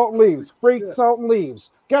freaks out and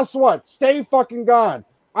leaves. Guess what? Stay fucking gone.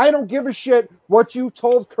 I don't give a shit what you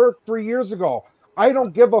told Kirk 3 years ago. I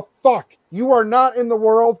don't give a fuck. You are not in the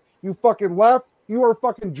world. You fucking left. You are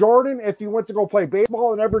fucking Jordan if you went to go play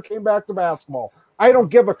baseball and never came back to basketball. I don't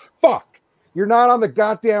give a fuck. You're not on the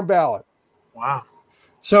goddamn ballot. Wow.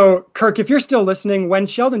 So, Kirk, if you're still listening, when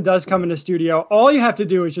Sheldon does come in the studio, all you have to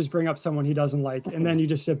do is just bring up someone he doesn't like, and then you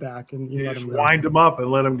just sit back and you let just him go. Wind him up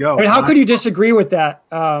and let him go. I mean, how could you disagree with that?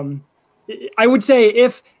 I would say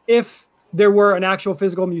if there were an actual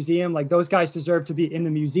physical museum, like those guys deserve to be in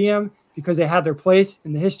the museum because they had their place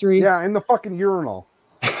in the history. Yeah, in the fucking urinal.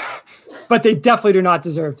 But they definitely do not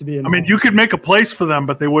deserve to be in. I mean, you could make a place for them,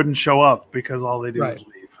 but they wouldn't show up because all they do Right. is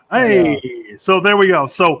leave. Hey, so there we go.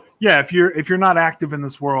 So yeah, if you're not active in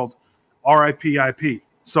this world, RIP IP.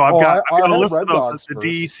 So I've got a list of those: the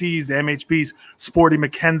DECs, the MHBs, Sporty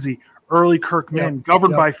McKenzie, Early Kirkman,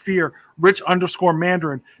 Governed by Fear, Rich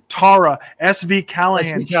 _ Tara, SV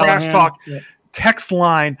Callahan, Trash Talk, Text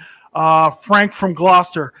Line, Frank from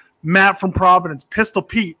Gloucester, Matt from Providence, Pistol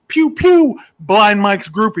Pete, Pew Pew, Blind Mike's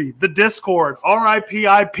Groupie, the Discord,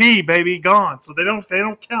 RIPIP, baby, gone. So they don't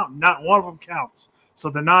count. Not one of them counts. So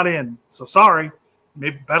they're not in. So sorry.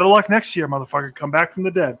 Maybe better luck next year, motherfucker. Come back from the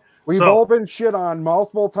dead. We've all been shit on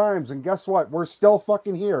multiple times, and guess what? We're still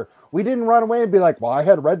fucking here. We didn't run away and be like, well, I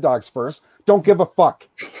had Red Dogs first. Don't give a fuck.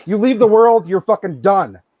 You leave the world, you're fucking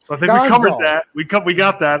done. So I think we covered that. We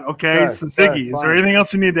got that. Okay. So Ziggy, is there anything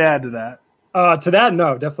else you need to add to that? To that,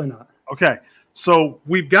 no, definitely not. Okay. So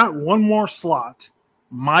we've got one more slot.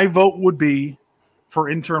 My vote would be for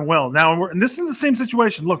intern Will. Now, and this is the same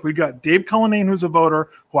situation. Look, we've got Dave Cullinane, who's a voter,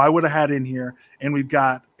 who I would have had in here, and we've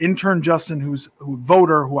got intern Justin, who's a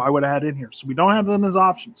voter, who I would have had in here. So we don't have them as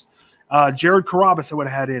options. Jared Carabas I would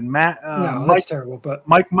have had in. Matt, no, Mike, that's terrible. But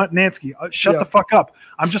Mike Mutnansky, shut the fuck up.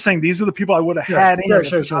 I'm just saying these are the people I would have had in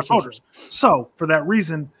sure. voters. So for that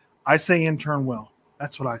reason, I say intern Will.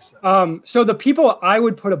 That's what I said. So the people I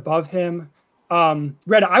would put above him,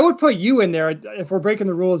 Red, I would put you in there if we're breaking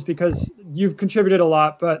the rules because you've contributed a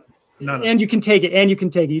lot, but and you can take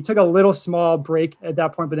it. You took a little small break at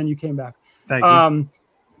that point, but then you came back. Thank you.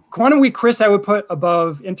 Quantum Week Chris, I would put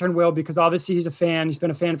above intern Will because obviously he's a fan. He's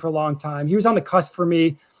been a fan for a long time. He was on the cusp for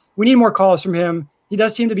me. We need more calls from him. He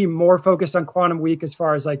does seem to be more focused on Quantum Week as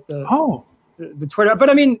far as like the Twitter. But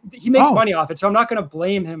I mean, he makes money off it, so I'm not going to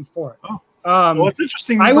blame him for it. Well, it's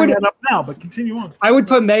interesting you bring that up now, but continue on. I would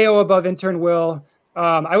put Mayo above intern Will.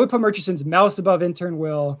 I would put Murchison's Mouse above intern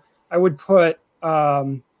Will. I would put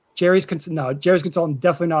Jerry's Consultant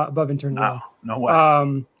definitely not above intern Will. No way.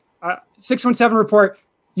 617 report.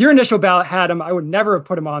 Your initial ballot had him. I would never have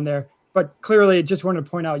put him on there, but clearly just wanted to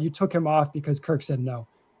point out you took him off because Kirk said no.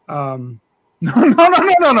 No. That's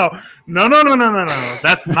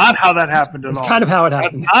not how that happened at all. That's kind of how it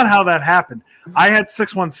happened. That's not how that happened. I had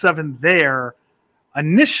 617 there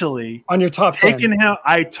initially on your top 10.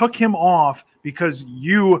 I took him off because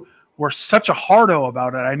you were such a hardo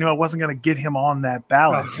about it. I knew I wasn't going to get him on that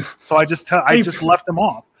ballot, so I just left him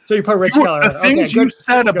off. So you put Rich Keller. The things you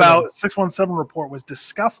said about 617 report was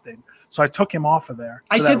disgusting, so I took him off of there.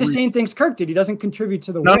 I said the same things Kirk did. He doesn't contribute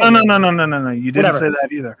to the No. You didn't say that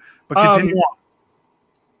either. But continue on.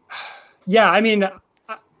 Yeah, I mean,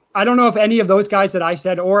 I don't know if any of those guys that I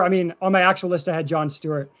said, or I mean, on my actual list I had John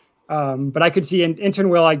Stewart, but I could see intern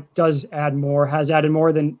Will has added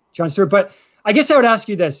more than John Stewart. But I guess I would ask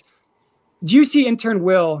you this: do you see intern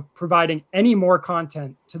Will providing any more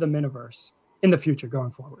content to the Miniverse in the future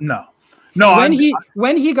going forward? No.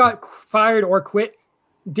 When he got fired or quit,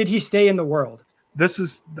 did he stay in the world?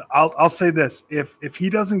 I'll say this: if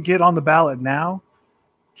he doesn't get on the ballot now,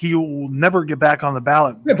 he will never get back on the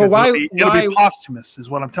ballot. Yeah, but it'll be posthumous, is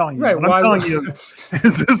what I'm telling you. Right, what I'm telling you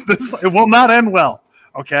is this. It will not end well.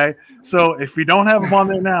 Okay, so if we don't have him on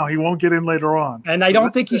there now, he won't get in later on. And I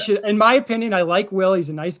don't think he should. In my opinion, I like Will. He's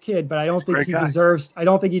a nice kid, but I don't think he deserves. I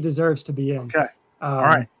don't think he deserves to be in. Okay, all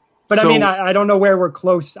right. But I mean, I don't know where we're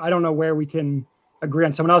close. I don't know where we can agree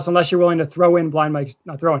on someone else unless you're willing to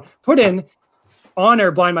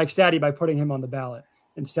honor Blind Mike Staddy by putting him on the ballot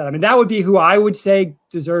instead. I mean, that would be who I would say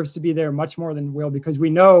deserves to be there much more than Will, because we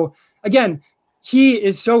know, again, he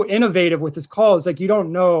is so innovative with his calls. Like, you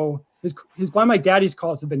don't know, his Blind Mike Daddy's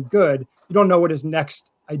calls have been good. You don't know what his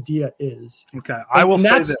next idea is. Okay. I will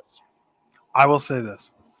say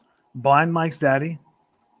this. Blind Mike's Daddy,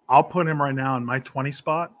 I'll put him right now in my 20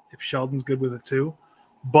 spot if Sheldon's good with it too,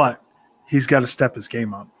 but he's got to step his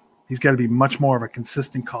game up. He's got to be much more of a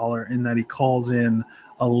consistent caller in that he calls in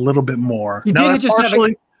a little bit more.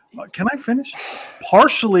 Can I finish?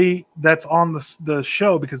 Partially that's on the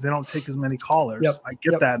show because they don't take as many callers. Yep. I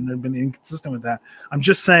get that, and they've been inconsistent with that. I'm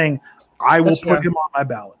just saying I will put him on my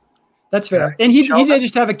ballot. That's fair. And he did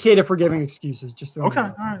just have a kid if we're giving excuses. Just okay.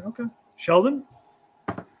 All right. Okay. Sheldon?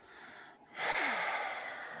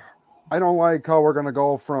 I don't like how we're going to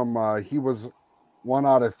go from he was 1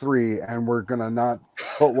 out of 3, and we're gonna not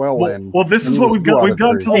put Will in. Well, this is what we've got. We've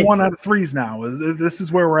gone to the 1 out of 3s now. This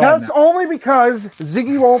is where we're at. That's only because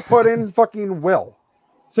Ziggy won't put in fucking Will.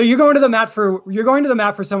 So you're going to the mat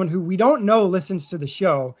for someone who we don't know listens to the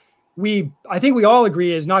show. I think we all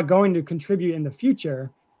agree is not going to contribute in the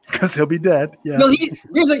future because he'll be dead. Yeah. Well,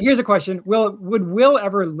 here's a question. Would Will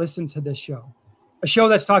ever listen to this show? A show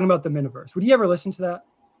that's talking about the Miniverse. Would he ever listen to that?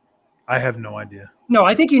 I have no idea. No,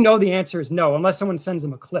 I think the answer is no, unless someone sends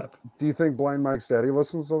him a clip. Do you think Blind Mike's daddy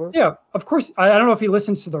listens to this? Yeah, of course. I don't know if he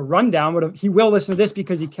listens to the rundown, but he will listen to this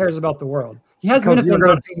because he cares about the world. He has because you're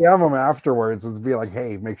going to DM him afterwards and be like,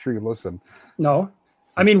 "Hey, make sure you listen." No,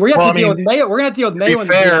 I mean we're going to have to deal with Mayo. We're going to have to deal with Mayo.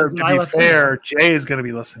 To be fair, Jay is going to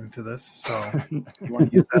be listening to this, so you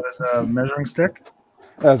want to use that as a measuring stick?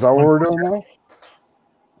 Is that what we're doing now? Want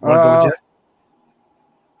to go with Jay?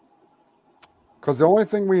 Because the only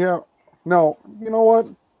thing we have. No, you know what?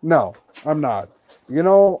 No, I'm not.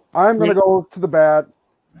 I'm going to go to the bat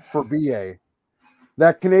for BA.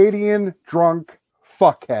 That Canadian drunk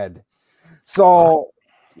fuckhead. So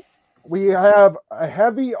we have a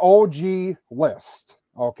heavy OG list,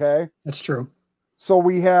 okay? That's true. So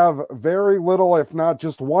we have very little, if not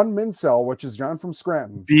just one Mincel, which is John from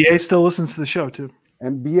Scranton. BA still listens to the show, too.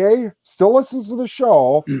 And BA still listens to the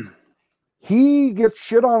show. He gets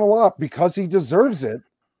shit on a lot because he deserves it.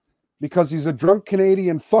 Because he's a drunk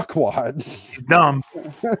Canadian fuckwad. He's dumb.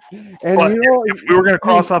 And but if we were going to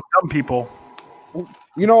cross off dumb people,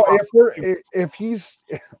 if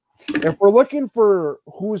we're looking for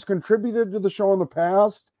who's contributed to the show in the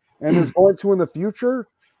past and is going to in the future,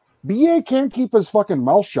 BA can't keep his fucking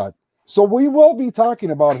mouth shut. So we will be talking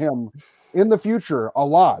about him in the future a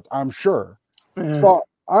lot, I'm sure. So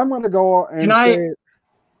I'm going to go and say.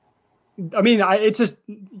 It's just,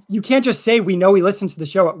 you can't just say we know he listens to the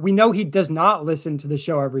show. We know he does not listen to the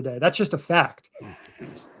show every day. That's just a fact.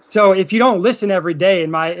 So if you don't listen every day,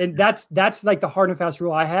 and that's like the hard and fast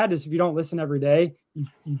rule I had is if you don't listen every day,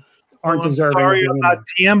 you aren't deserving. Sorry, I'm not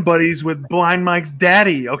DM buddies with Blind Mike's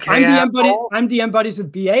daddy. Okay, I'm DM buddies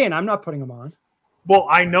with BA, and I'm not putting him on. Well,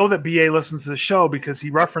 I know that BA listens to the show because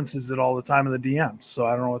he references it all the time in the DMs. So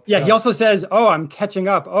I don't know what. He also says, "Oh, I'm catching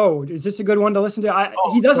up. Oh, is this a good one to listen to?"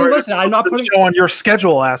 He doesn't listen. I'm not putting the show on your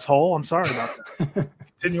schedule, asshole. I'm sorry about that.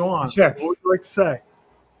 Continue on. That's fair. What would you like to say?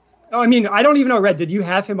 Oh, I don't even know. Red, did you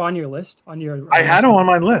have him on your list? I had him on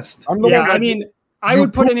my list. I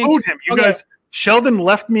would put him. You guys, Sheldon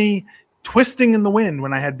left me twisting in the wind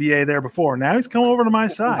when I had BA there before. Now he's come over to my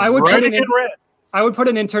side. I would put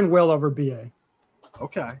an intern Will over BA.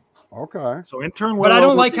 Okay. So intern. But I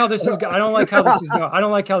don't like how this is. I don't like how this is going. I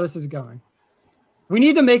don't like how this is going. We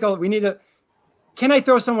need to. Can I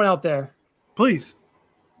throw someone out there? Please.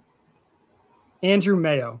 Andrew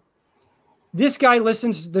Mayo. This guy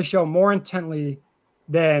listens to the show more intently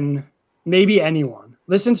than maybe anyone.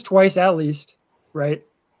 Listens twice at least, right?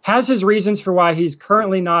 Has his reasons for why he's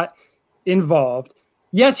currently not involved.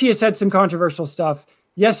 Yes, he has said some controversial stuff.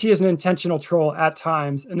 Yes, he is an intentional troll at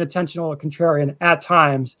times, an intentional contrarian at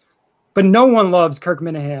times, but no one loves Kirk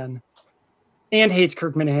Minahan and hates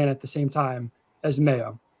Kirk Minahan at the same time as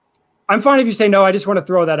Mayo. I'm fine if you say no. I just want to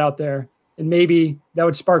throw that out there, and maybe that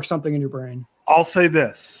would spark something in your brain. I'll say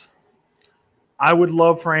this. I would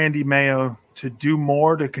love for Andy Mayo to do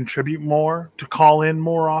more, to contribute more, to call in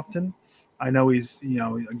more often. I know he's,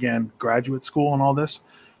 again, graduate school and all this.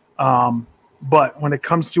 But when it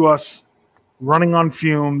comes to us running on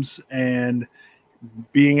fumes and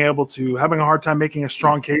being able to having a hard time making a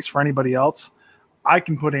strong case for anybody else, I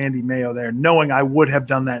can put Andy Mayo there knowing I would have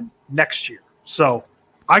done that next year. So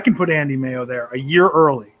I can put Andy Mayo there a year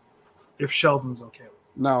early if Sheldon's okay with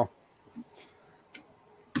it. No.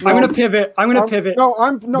 I'm going to pivot. No.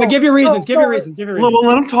 But give your reasons. Give your reasons.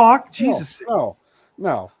 Let him talk. Jesus.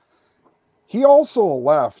 No. He also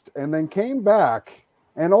left and then came back,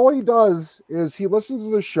 and all he does is he listens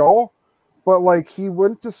to the show, but he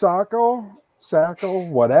went to Saco,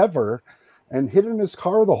 whatever, and hid in his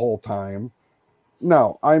car the whole time.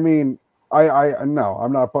 No, no, I'm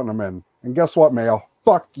not putting him in. And guess what, Mayo?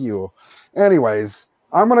 Fuck you. Anyways,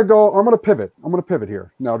 I'm going to pivot. I'm going to pivot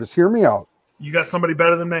here. Now, just hear me out. You got somebody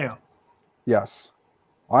better than Mayo? Yes.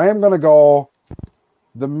 I am going to go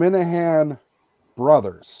the Minahan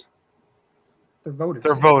brothers. They're voters.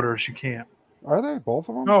 They're voters. You can't. Are they? Both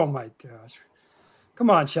of them? Oh, my gosh.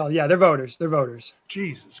 Come on, Shell. Yeah, they're voters. They're voters.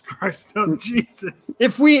 Jesus Christ. Oh, Jesus.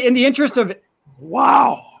 If we, in the interest of...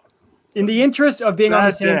 Wow. In the interest of being on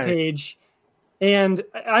the same page, and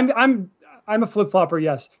I'm a flip-flopper,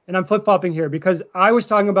 yes. And I'm flip-flopping here because I was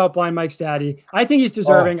talking about Blind Mike's daddy. I think he's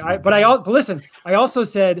deserving. But listen, I also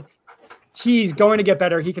said he's going to get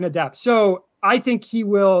better. He can adapt. So I think he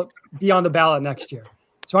will be on the ballot next year.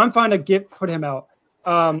 So I'm fine to put him out.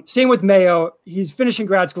 Same with Mayo. He's finishing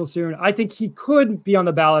grad school soon. I think he could be on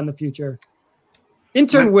the ballot in the future.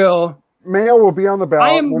 Intern Will. Mayo will be on the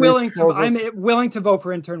ballot. I'm willing to vote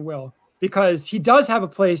for intern Will because he does have a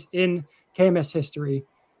place in KMS history.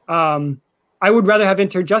 I would rather have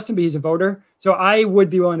intern Justin, but he's a voter. So I would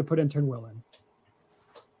be willing to put intern Will in.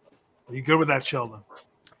 Are you good with that, Sheldon?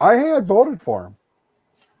 I had voted for him.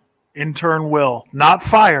 Intern Will, not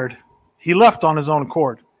fired. He left on his own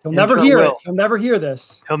accord. He'll never hear it. He'll never hear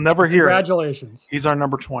this. He'll never hear it. Congratulations. He's our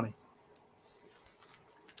number 20.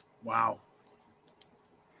 Wow.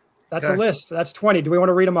 That's a list. That's 20. Do we want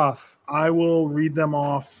to read them off? I will read them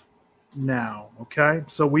off now. Okay.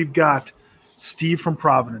 So we've got Steve from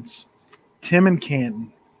Providence, Tim in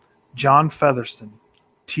Canton, John Featherston,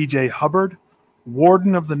 TJ Hubbard,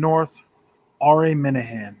 Warden of the North, R.A.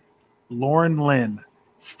 Minahan, Lauren Lynn,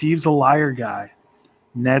 Steve's a Liar Guy,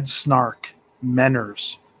 Ned Snark,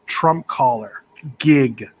 Menners, Trump Caller,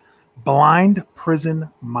 Gig, Blind Prison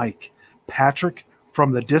Mike, Patrick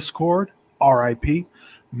from the Discord, R.I.P.,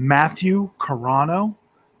 Matthew Carano,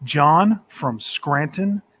 John from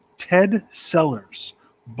Scranton, Ted Sellers,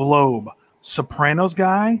 Blobe, Sopranos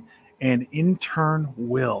Guy, and Intern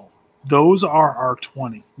Will. Those are our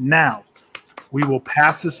 20. Now, we will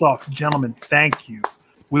pass this off. Gentlemen, thank you.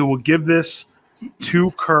 We will give this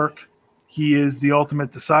to Kirk. He is the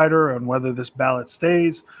ultimate decider on whether this ballot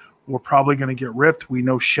stays. We're probably going to get ripped. We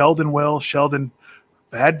know Sheldon will. Sheldon,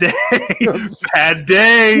 bad day. Bad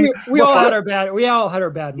day. We all had our bad. We all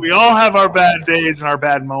have our bad days and our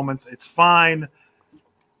bad moments. It's fine.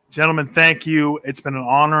 Gentlemen, thank you. It's been an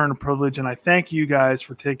honor and a privilege, and I thank you guys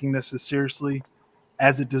for taking this as seriously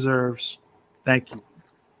as it deserves. Thank you.